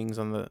move the things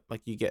on the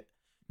like you get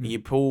you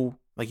pull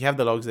like you have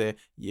the logs there.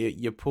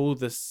 You pull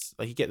this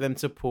like you get them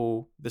to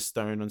pull the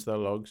stone onto the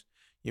logs.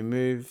 You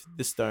move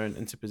the stone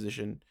into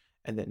position,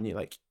 and then you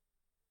like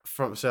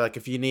like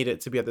if you need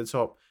it to be at the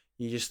top,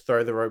 you just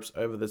throw the ropes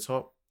over the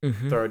top,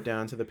 Mhm. throw it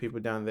down to the people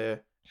down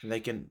there, and they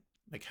can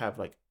like have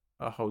like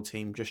a whole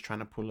team just trying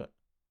to pull it.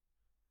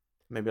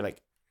 Maybe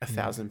like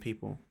 1,000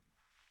 people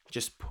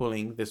just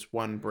pulling this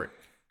one brick.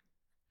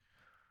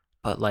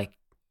 But like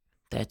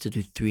they had to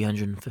do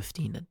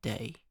 315 a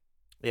day.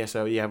 Yeah,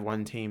 so you have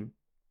one team.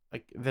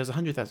 Like there's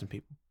 100,000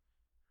 people.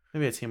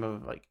 Maybe a team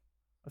of like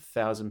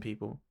 1,000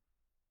 people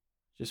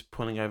just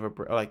pulling over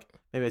brick. Or like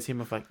maybe a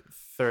team of like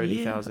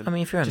 30,000. Yeah, I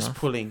mean, fair just enough.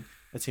 pulling.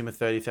 A team of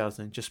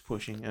 30,000 just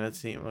pushing, and a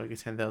team of like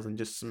 10,000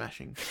 just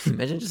smashing.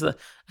 Imagine just a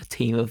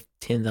team of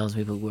 10,000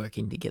 people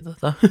working together,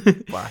 though.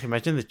 Wow!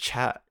 Imagine the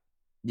chat.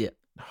 Yeah.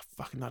 Oh,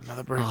 fucking not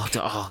another brick.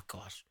 Oh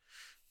gosh.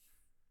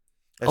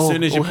 As oh,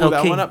 soon as you oh, pull Hell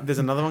that King. one up, there's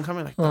another one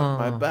coming. Like, oh,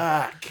 my Oh.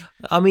 back.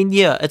 I mean,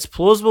 yeah, it's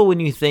plausible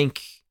when you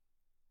think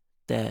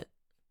that.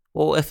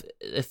 Well, if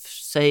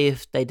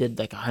they did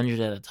like 100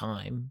 at a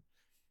time,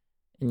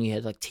 and you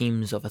had like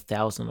teams of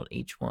 1,000 on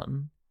each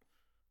one,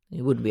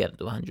 you wouldn't be able to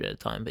do 100 at a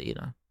time. But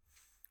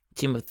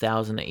team of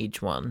 1,000 at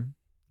each one.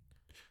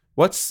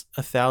 What's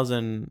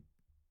 1,000?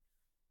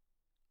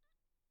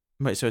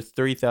 Wait, so it's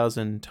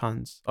 3,000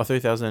 tons or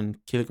 3,000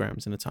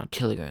 kilograms in a ton,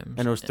 Kilograms.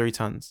 and it was 3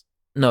 tons.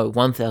 No,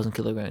 1,000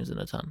 kilograms in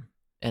a ton.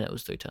 and it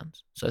was 3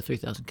 tons, so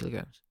 3,000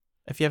 kilograms.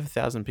 If you have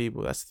 1,000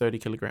 people, that's 30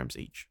 kilograms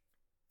each,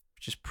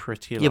 which is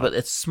pretty. Yeah, but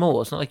it's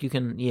small. It's not like you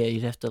can. Yeah,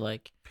 you'd have to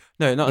like.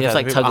 no, not you have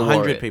to, 1,000 like, people, tug of war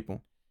 100 it.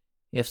 people.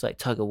 You have to like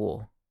tug of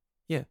war.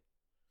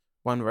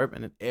 One rope,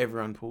 and then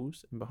everyone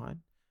pulls in behind.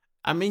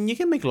 I mean, you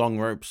can make long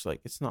ropes.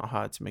 Like, it's not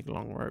hard to make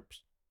long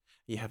ropes.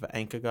 You have an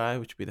anchor guy,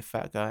 which would be the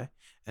fat guy,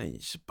 and then you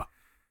just.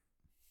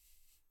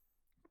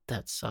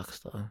 That sucks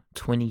though.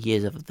 20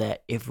 years of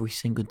that every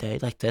single day.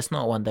 Like that's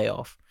not one day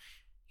off.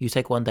 You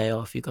take one day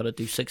off, you got to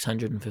do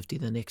 650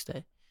 the next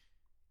day.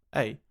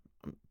 Hey,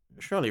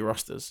 surely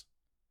rosters.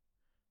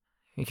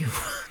 You can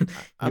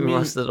I you mean,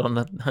 rostered on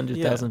a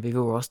 100,000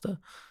 people roster.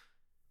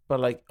 but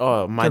like,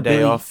 oh, my Can day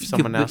barely- off, you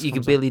someone can, else. You can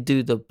comes on. barely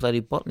do the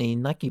bloody botany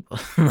Nike.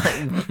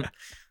 Like,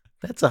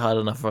 that's a hard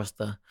enough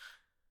roster.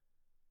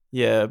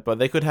 Yeah, but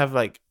they could have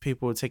like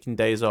people taking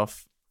days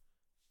off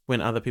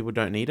when other people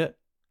don't need it.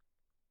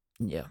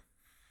 Yeah.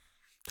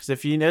 Because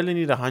if you only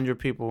need 100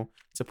 people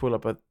to pull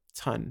up a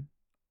ton,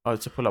 or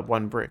to pull up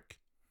one brick,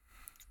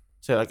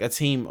 so like a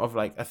team of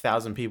like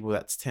 1,000 people,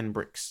 that's 10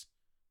 bricks.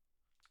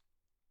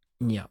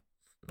 Yeah.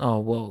 Oh,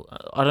 well,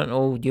 I don't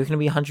know. You're going to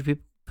be 100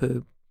 people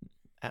per.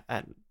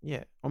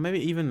 Yeah, or maybe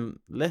even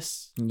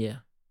less. Yeah.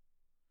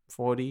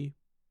 40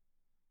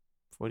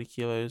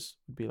 kilos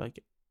would be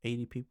like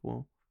 80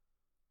 people.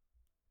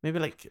 Maybe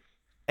like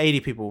 80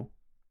 people.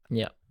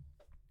 Yeah.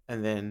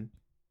 And then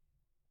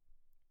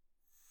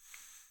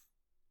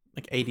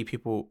like 80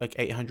 people, like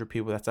 800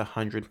 people, that's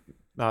 100.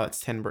 No, that's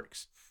 10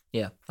 bricks.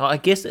 Yeah. I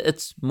guess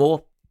it's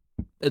more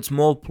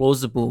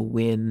plausible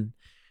when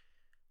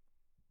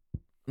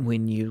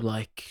you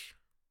like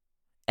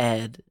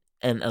add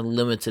an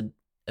unlimited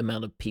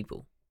amount of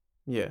people.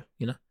 Yeah.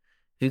 If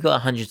you've got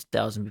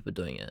 100,000 people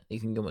doing it, you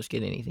can almost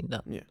get anything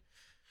done. Yeah.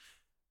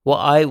 What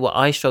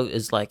I show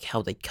is like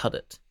how they cut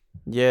it.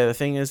 Yeah, the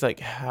thing is like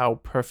how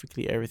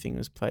perfectly everything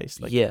was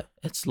placed. Like, yeah,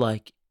 it's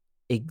like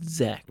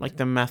exact. like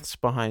the maths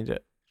behind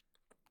it.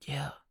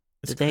 yeah.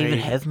 It's Did they even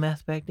crazy. have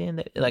math back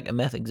then? Like a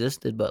math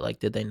existed, but like,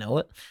 did they know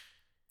it?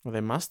 Well, they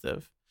must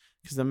have,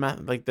 because the math,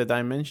 like the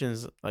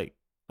dimensions, like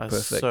are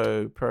Perfect.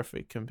 so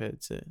perfect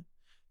compared to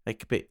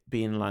like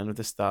be in line with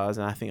the stars,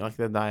 and I think like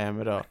the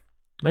diameter.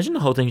 Imagine the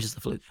whole thing's just a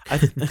fluke.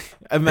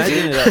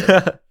 Imagine it.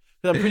 Like,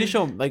 'cause I'm pretty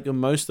sure like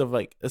most of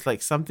like it's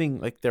like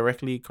something like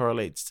directly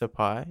correlates to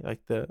pi,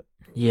 like the,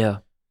 yeah.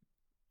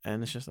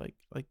 and it's just like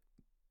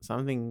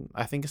something.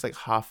 I think it's like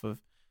half of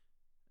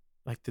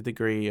like the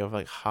degree of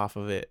like half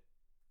of it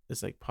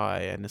is like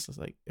pi, and it's just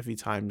like if you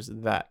times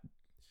that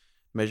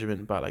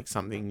measurement by like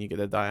something, you get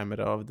the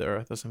diameter of the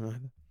Earth or something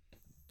like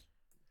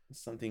that.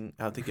 Something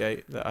out the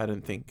gate that I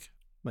don't think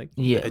like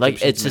Yeah, the like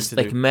Egyptians it's meant just to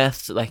like do.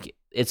 maths, like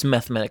it's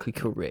mathematically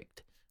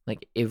correct.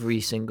 Like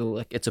every single,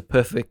 like it's a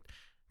perfect.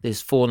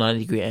 There's 4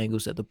 90-degree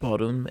angles at the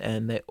bottom,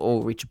 and they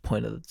all reach a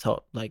point at the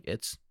top. Like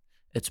it's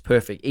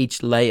perfect.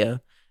 Each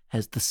layer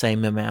has the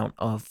same amount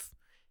of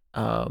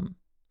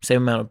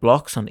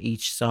blocks on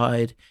each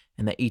side,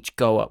 and they each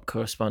go up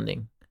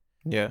corresponding.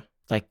 Yeah.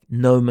 Like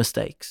no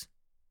mistakes,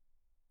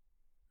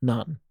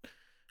 none.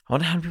 I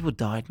wonder how many people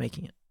died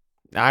making it.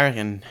 I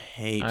reckon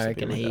heaps. I of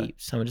reckon people died.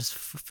 someone just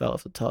fell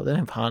off the top. They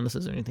didn't have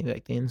harnesses or anything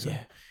back then. So.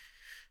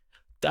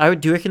 Yeah.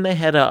 Do you reckon they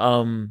had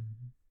a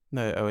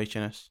No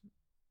OHS.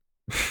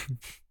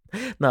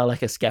 no,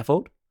 like a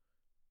scaffold?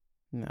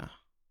 No.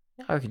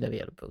 I reckon they'd be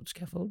able to build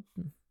scaffold.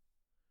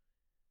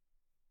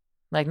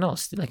 Like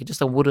not like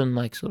just a wooden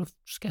like sort of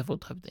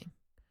scaffold type thing.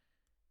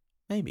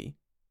 Maybe.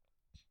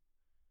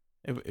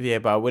 Yeah,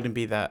 but it wouldn't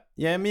be that.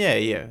 Yeah, I mean,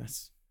 yeah.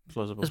 It's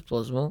plausible. It's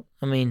plausible.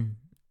 I mean,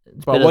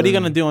 it's But better what are you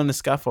gonna than- do on the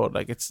scaffold?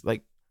 Like, it's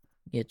like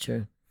Yeah,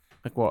 true.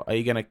 what? Are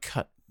you gonna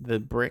cut the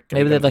brick? Are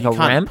Maybe you they had like gonna- a you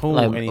can't ramp. Pull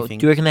Like, anything.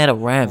 do you reckon they had a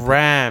ramp?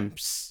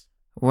 Ramps.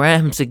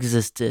 Ramps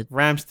existed.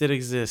 Ramps did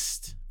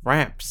exist.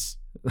 Ramps.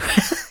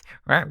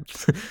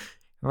 Ramps.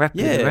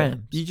 Rapid Yeah.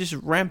 ramps. You just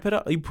ramp it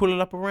up. You pull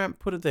it up a ramp.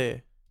 Put it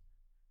there.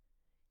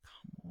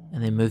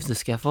 And then move the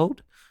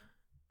scaffold.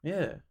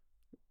 Yeah.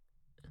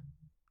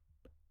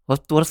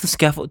 What if the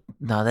scaffold?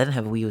 No, they didn't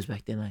have wheels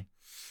back then.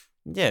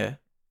 Yeah.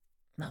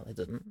 No, they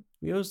didn't.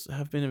 Wheels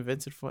have been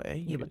invented for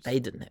ages. Yeah, but they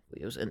didn't have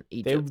wheels in They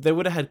Egypt.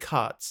 would have had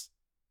carts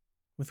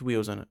with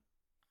wheels on it.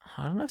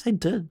 I don't know if they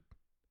did.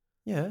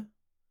 Yeah.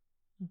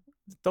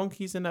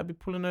 Donkeys and that be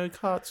pulling their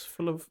carts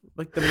full of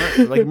like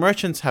like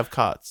merchants have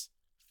carts.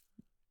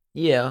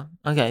 Yeah.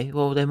 Okay.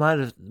 Well, they might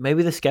have.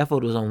 Maybe the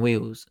scaffold was on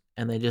wheels,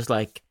 and they just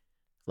like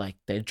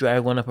they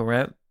drag one up a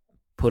ramp,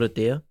 put it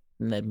there,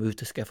 and they move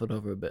the scaffold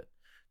over a bit.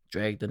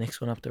 Drag the next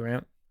one up the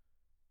ramp,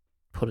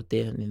 put it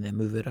there, and then they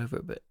move it over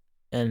a bit.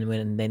 And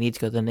when they need to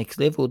go to the next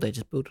level, they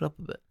just build it up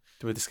a bit.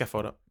 With the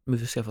scaffold up. Move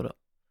the scaffold up.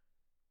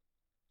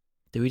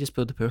 Did we just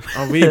build the pyramid?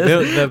 Oh, we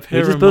built the pyramid.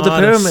 We just built the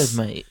pyramid,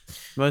 mate.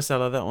 Most I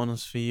love that one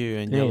was for you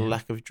and your Yeah.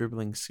 lack of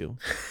dribbling skill.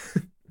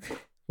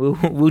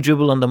 We'll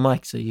dribble on the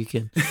mic so you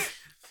can,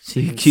 so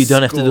you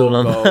don't have to do it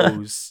on.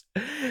 Goals.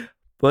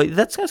 But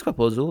that sounds quite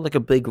plausible, like a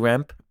big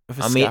ramp. With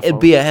a I mean,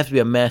 scaffold. it'd have to be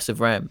a massive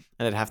ramp.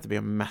 And it'd have to be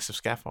a massive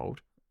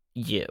scaffold.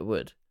 Yeah, it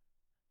would.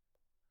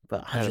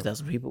 But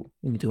 100,000 people,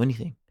 you can do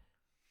anything.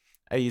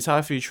 You tie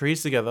a few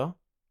trees together,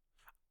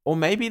 or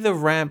maybe the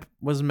ramp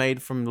was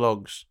made from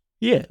logs.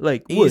 Yeah,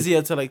 like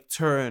Easier to like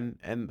turn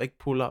and like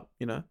pull up,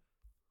 you know.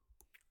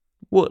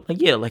 wood.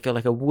 Like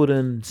like a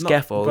wooden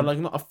scaffold. But like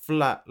not a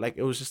flat. Like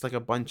it was just like a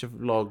bunch of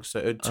logs, so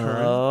it would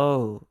turn.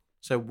 Oh.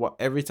 So what?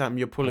 Every time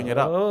you're pulling it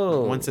up,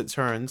 once it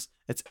turns,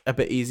 it's a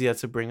bit easier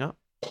to bring up.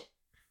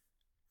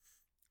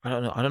 I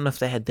don't know. I don't know if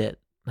they had that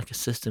like a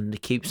system to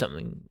keep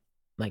something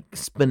like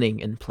spinning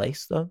in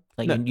place though.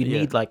 Like No, you yeah.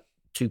 need like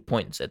 2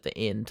 points at the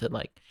end to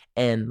like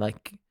and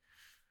like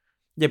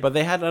Yeah, but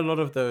they had a lot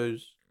of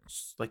those,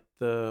 like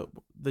the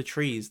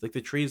trees. Like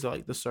the trees are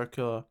like the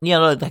circular. yeah,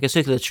 no, like a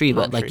circular tree,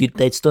 but Palm like tree.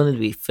 they'd still need to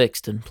be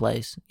fixed in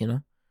place. You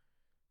know.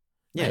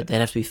 Yeah, Like, they'd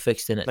have to be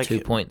fixed in at Like 2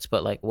 it- points.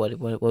 But like, what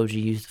would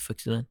you use to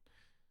fix it in?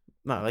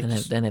 no, like They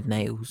just don't have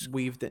nails,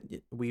 weaved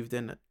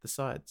in at the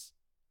sides.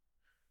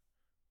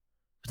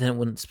 but then it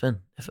wouldn't spin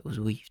if it was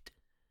weaved.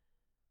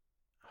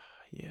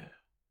 Yeah,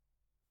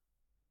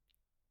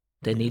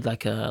 They Yeah. need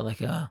like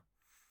a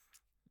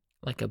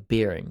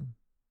bearing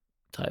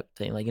type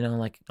thing, like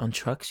like on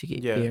trucks you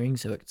get Yeah.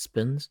 bearings so it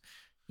spins.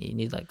 You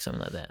need like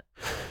something like that,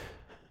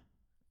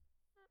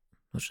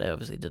 which they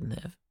obviously didn't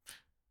have.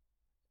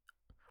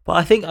 But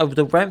I think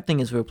the ramp thing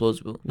is very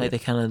plausible. Like Yeah. they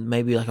kind of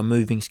maybe like a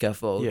moving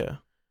scaffold, yeah,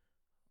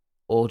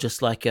 or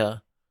just like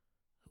a.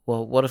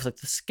 Well, what if like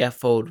the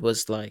scaffold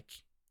was like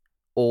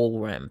all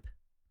ramp,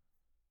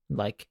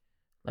 like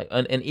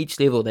in each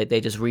level they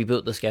just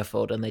rebuilt the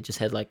scaffold and they just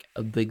had like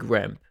a big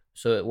ramp,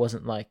 so it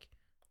wasn't like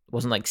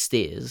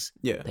stairs.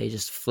 yeah. They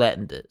just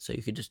flattened it so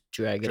you could just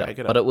drag it Drag up.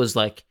 it But up. it was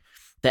like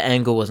the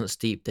angle wasn't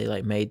steep. They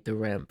like made the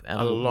ramp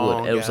out A of wood.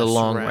 long It was a ass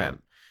long ramp.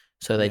 ramp.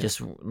 So they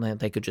Yeah.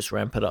 they could just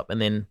ramp it up,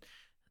 and then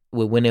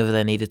whenever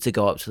they needed to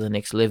go up to the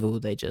next level,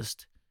 they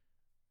just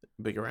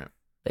Bigger ramp.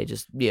 Add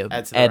to the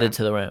added ramp.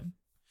 to the ramp.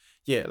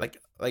 Yeah,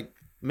 like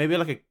maybe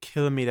like a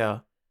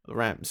kilometer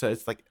ramp, so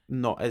it's like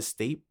not as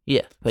steep.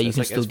 Yeah, but So you it's, can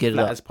like, still as get it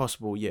flat up. as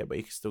possible. Yeah, but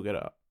you can still get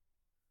it up.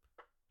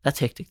 That's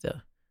hectic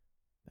though.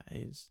 That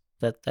is.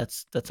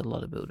 That's a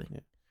lot of building. Yeah.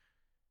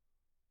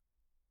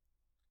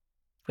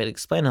 But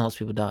explain how lots of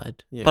people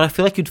died. Yeah. But I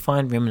feel like you'd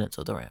find remnants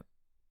of the ramp.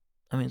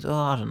 I mean,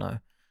 I don't know.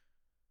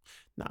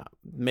 Nah,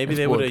 maybe It's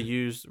they would wood. have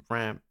used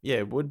ramp. Yeah,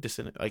 it would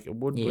like it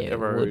would Yeah,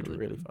 erode wood.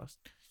 really fast.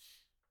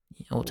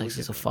 All What it takes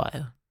we is a get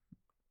fire.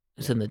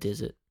 It's in the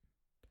desert.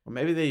 Or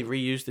maybe they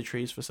reused the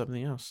trees for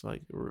something else,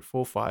 like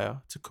for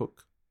fire to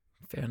cook.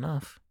 Fair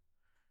enough.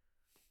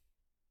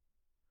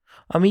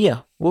 I mean,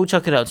 yeah, we'll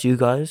chuck it out to you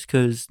guys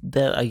because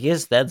I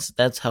guess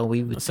that's how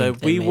we would. So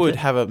think we would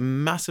have a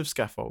massive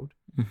scaffold.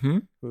 Mm-hmm.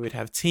 We would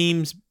have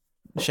teams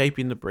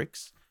shaping the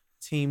bricks,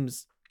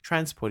 teams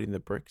transporting the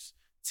bricks,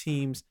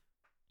 teams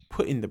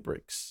putting the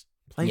bricks,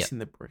 placing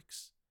the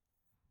bricks,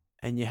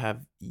 and you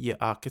have your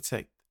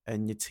architect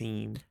and your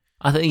team.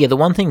 I think the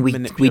one thing we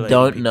Manipulating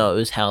don't people. know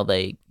is how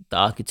the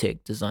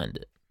architect designed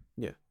it.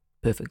 Yeah.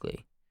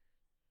 Perfectly.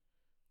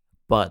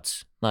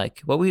 But like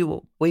what we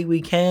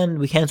can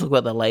talk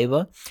about the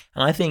labor,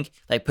 and I think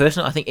like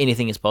personally I think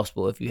anything is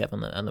possible if you have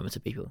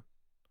unlimited people.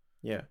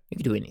 Yeah, You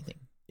can do anything.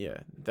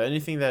 yeah. The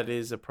only thing that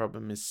is a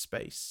problem is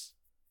space,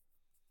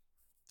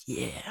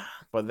 Yeah.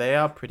 but they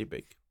are pretty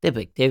big. They're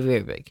big. They're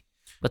very big.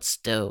 But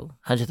still,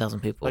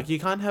 100,000 people. Like you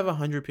can't have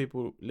 100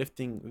 people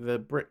lifting the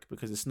brick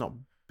because it's not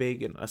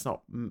big and it's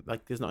not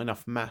like there's not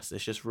enough mass.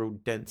 It's just real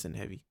dense and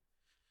heavy.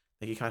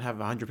 Like you can't have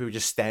 100 people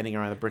just standing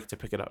around the brick to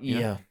pick it up. You know?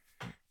 Yeah.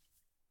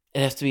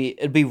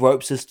 It'd be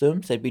rope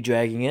systems. They'd be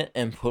dragging it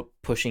and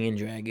pushing and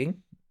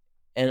dragging.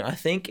 And I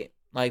think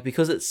like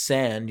because it's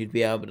sand, you'd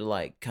be able to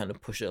like kind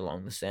of push it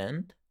along the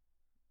sand.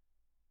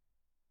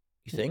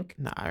 You think?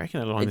 Nah, I reckon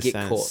along It'd the get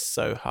sand caught. is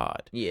so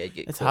hard. Yeah, it'd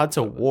get It's caught hard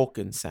to quite a bit. walk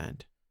in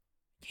sand.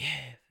 Yeah.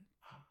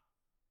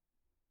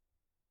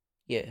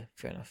 Yeah,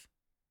 fair enough.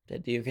 Do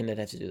you reckon they'd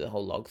have to do the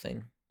whole log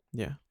thing?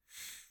 Yeah.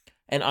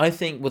 And I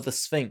think with the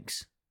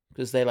Sphinx,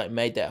 because they like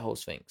made that whole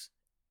Sphinx,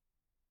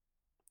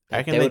 I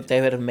reckon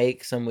they would have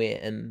make somewhere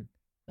in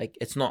like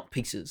it's not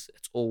pieces,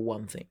 it's all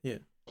one thing.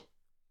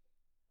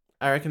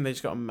 I reckon they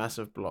just got a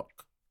massive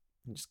block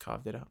and just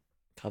carved it out.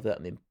 Carved out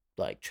and then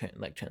like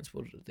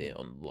transported it there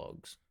on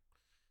logs.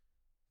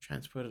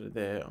 Transported it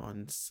there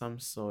on some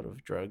sort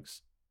of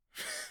drugs.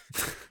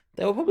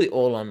 They were probably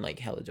all on like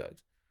hella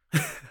drugs.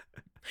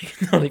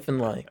 Not even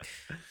like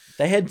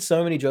they had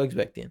so many drugs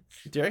back then.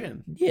 Do you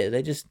reckon? Yeah,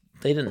 they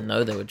didn't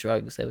know they were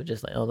drugs. They were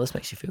just like, oh, this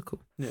makes you feel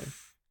cool. Yeah.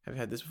 Have you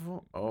had this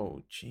before?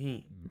 Oh,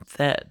 gee.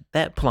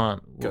 That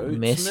plant will Goat's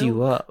mess you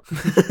milk?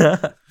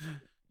 up.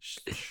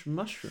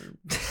 Mushroom.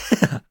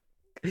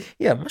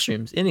 Yeah,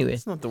 mushrooms. Anyway,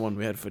 It's not the one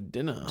we had for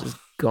dinner. just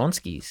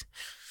Gonskis.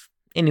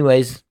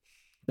 Anyways,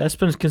 that's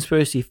been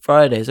Conspiracy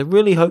Fridays. I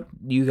really hope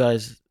you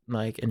guys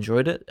like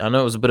enjoyed it. I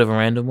know it was a bit of a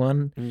random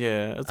one.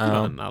 Yeah, it's a good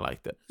one. I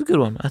liked it. It's a good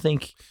one. I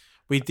think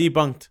We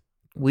debunked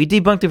we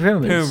debunked the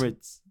pyramids.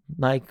 pyramids.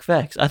 Like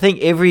facts. I think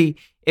every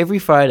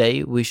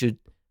Friday we're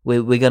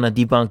gonna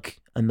debunk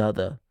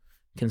another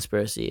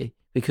conspiracy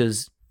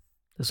because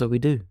that's what we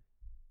do.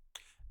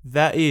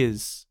 That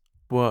is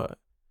what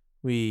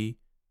we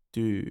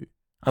do.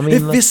 I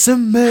mean, like, it's a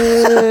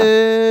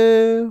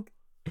male,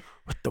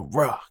 what the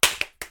Rock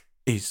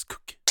is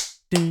cooking.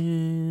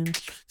 Dun,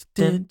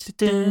 dun,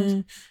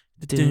 dun,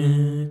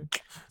 dun,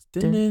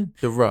 dun, dun.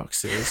 The Rock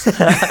says.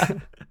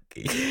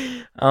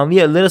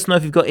 Yeah, let us know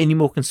if you've got any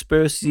more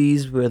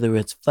conspiracies, whether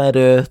it's flat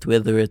Earth,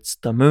 whether it's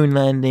the moon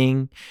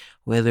landing,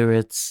 whether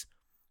it's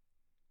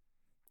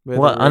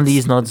what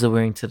undies Nods are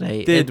wearing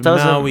today. Did It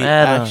doesn't Maui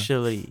matter.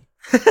 actually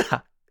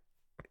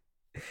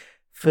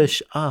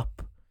Fish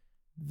up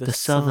the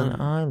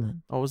southern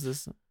island? Oh, was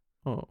this?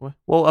 Oh, what?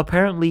 Well,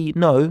 apparently,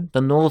 no,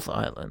 the North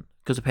Island.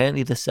 Because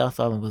apparently the South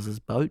Island was his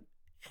boat,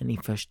 and he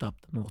fished up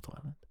the North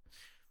Island.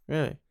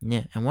 Really?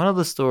 Yeah, and one of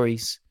the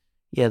stories,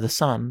 the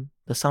sun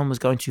was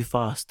going too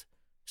fast,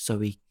 so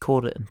he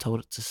caught it and told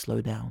it to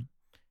slow down,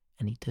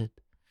 and he did.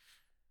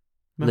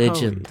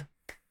 Legend.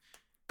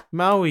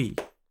 Maui.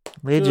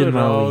 Legend Good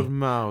Maui. old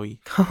Maui.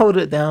 Hold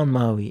it down,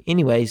 Maui.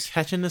 Anyways.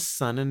 Catching the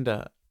sun and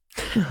dirt.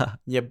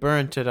 You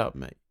burnt it up,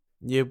 mate.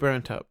 You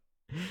burnt up.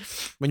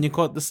 When you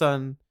caught the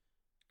sun,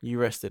 you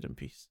rested in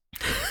peace.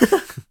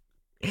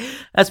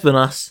 That's been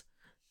us.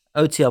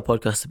 OTR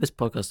Podcast, the best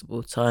podcast of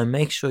all time.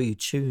 Make sure you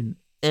tune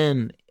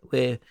in.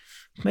 We're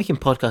making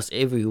podcasts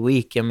every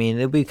week. I mean,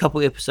 there'll be a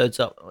couple episodes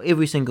up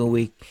every single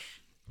week.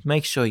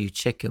 Make sure you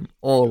check them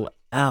all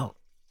out.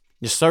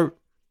 Yes, sir.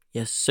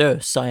 Yes, sir.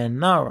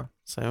 Sayonara.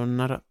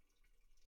 Sayonara.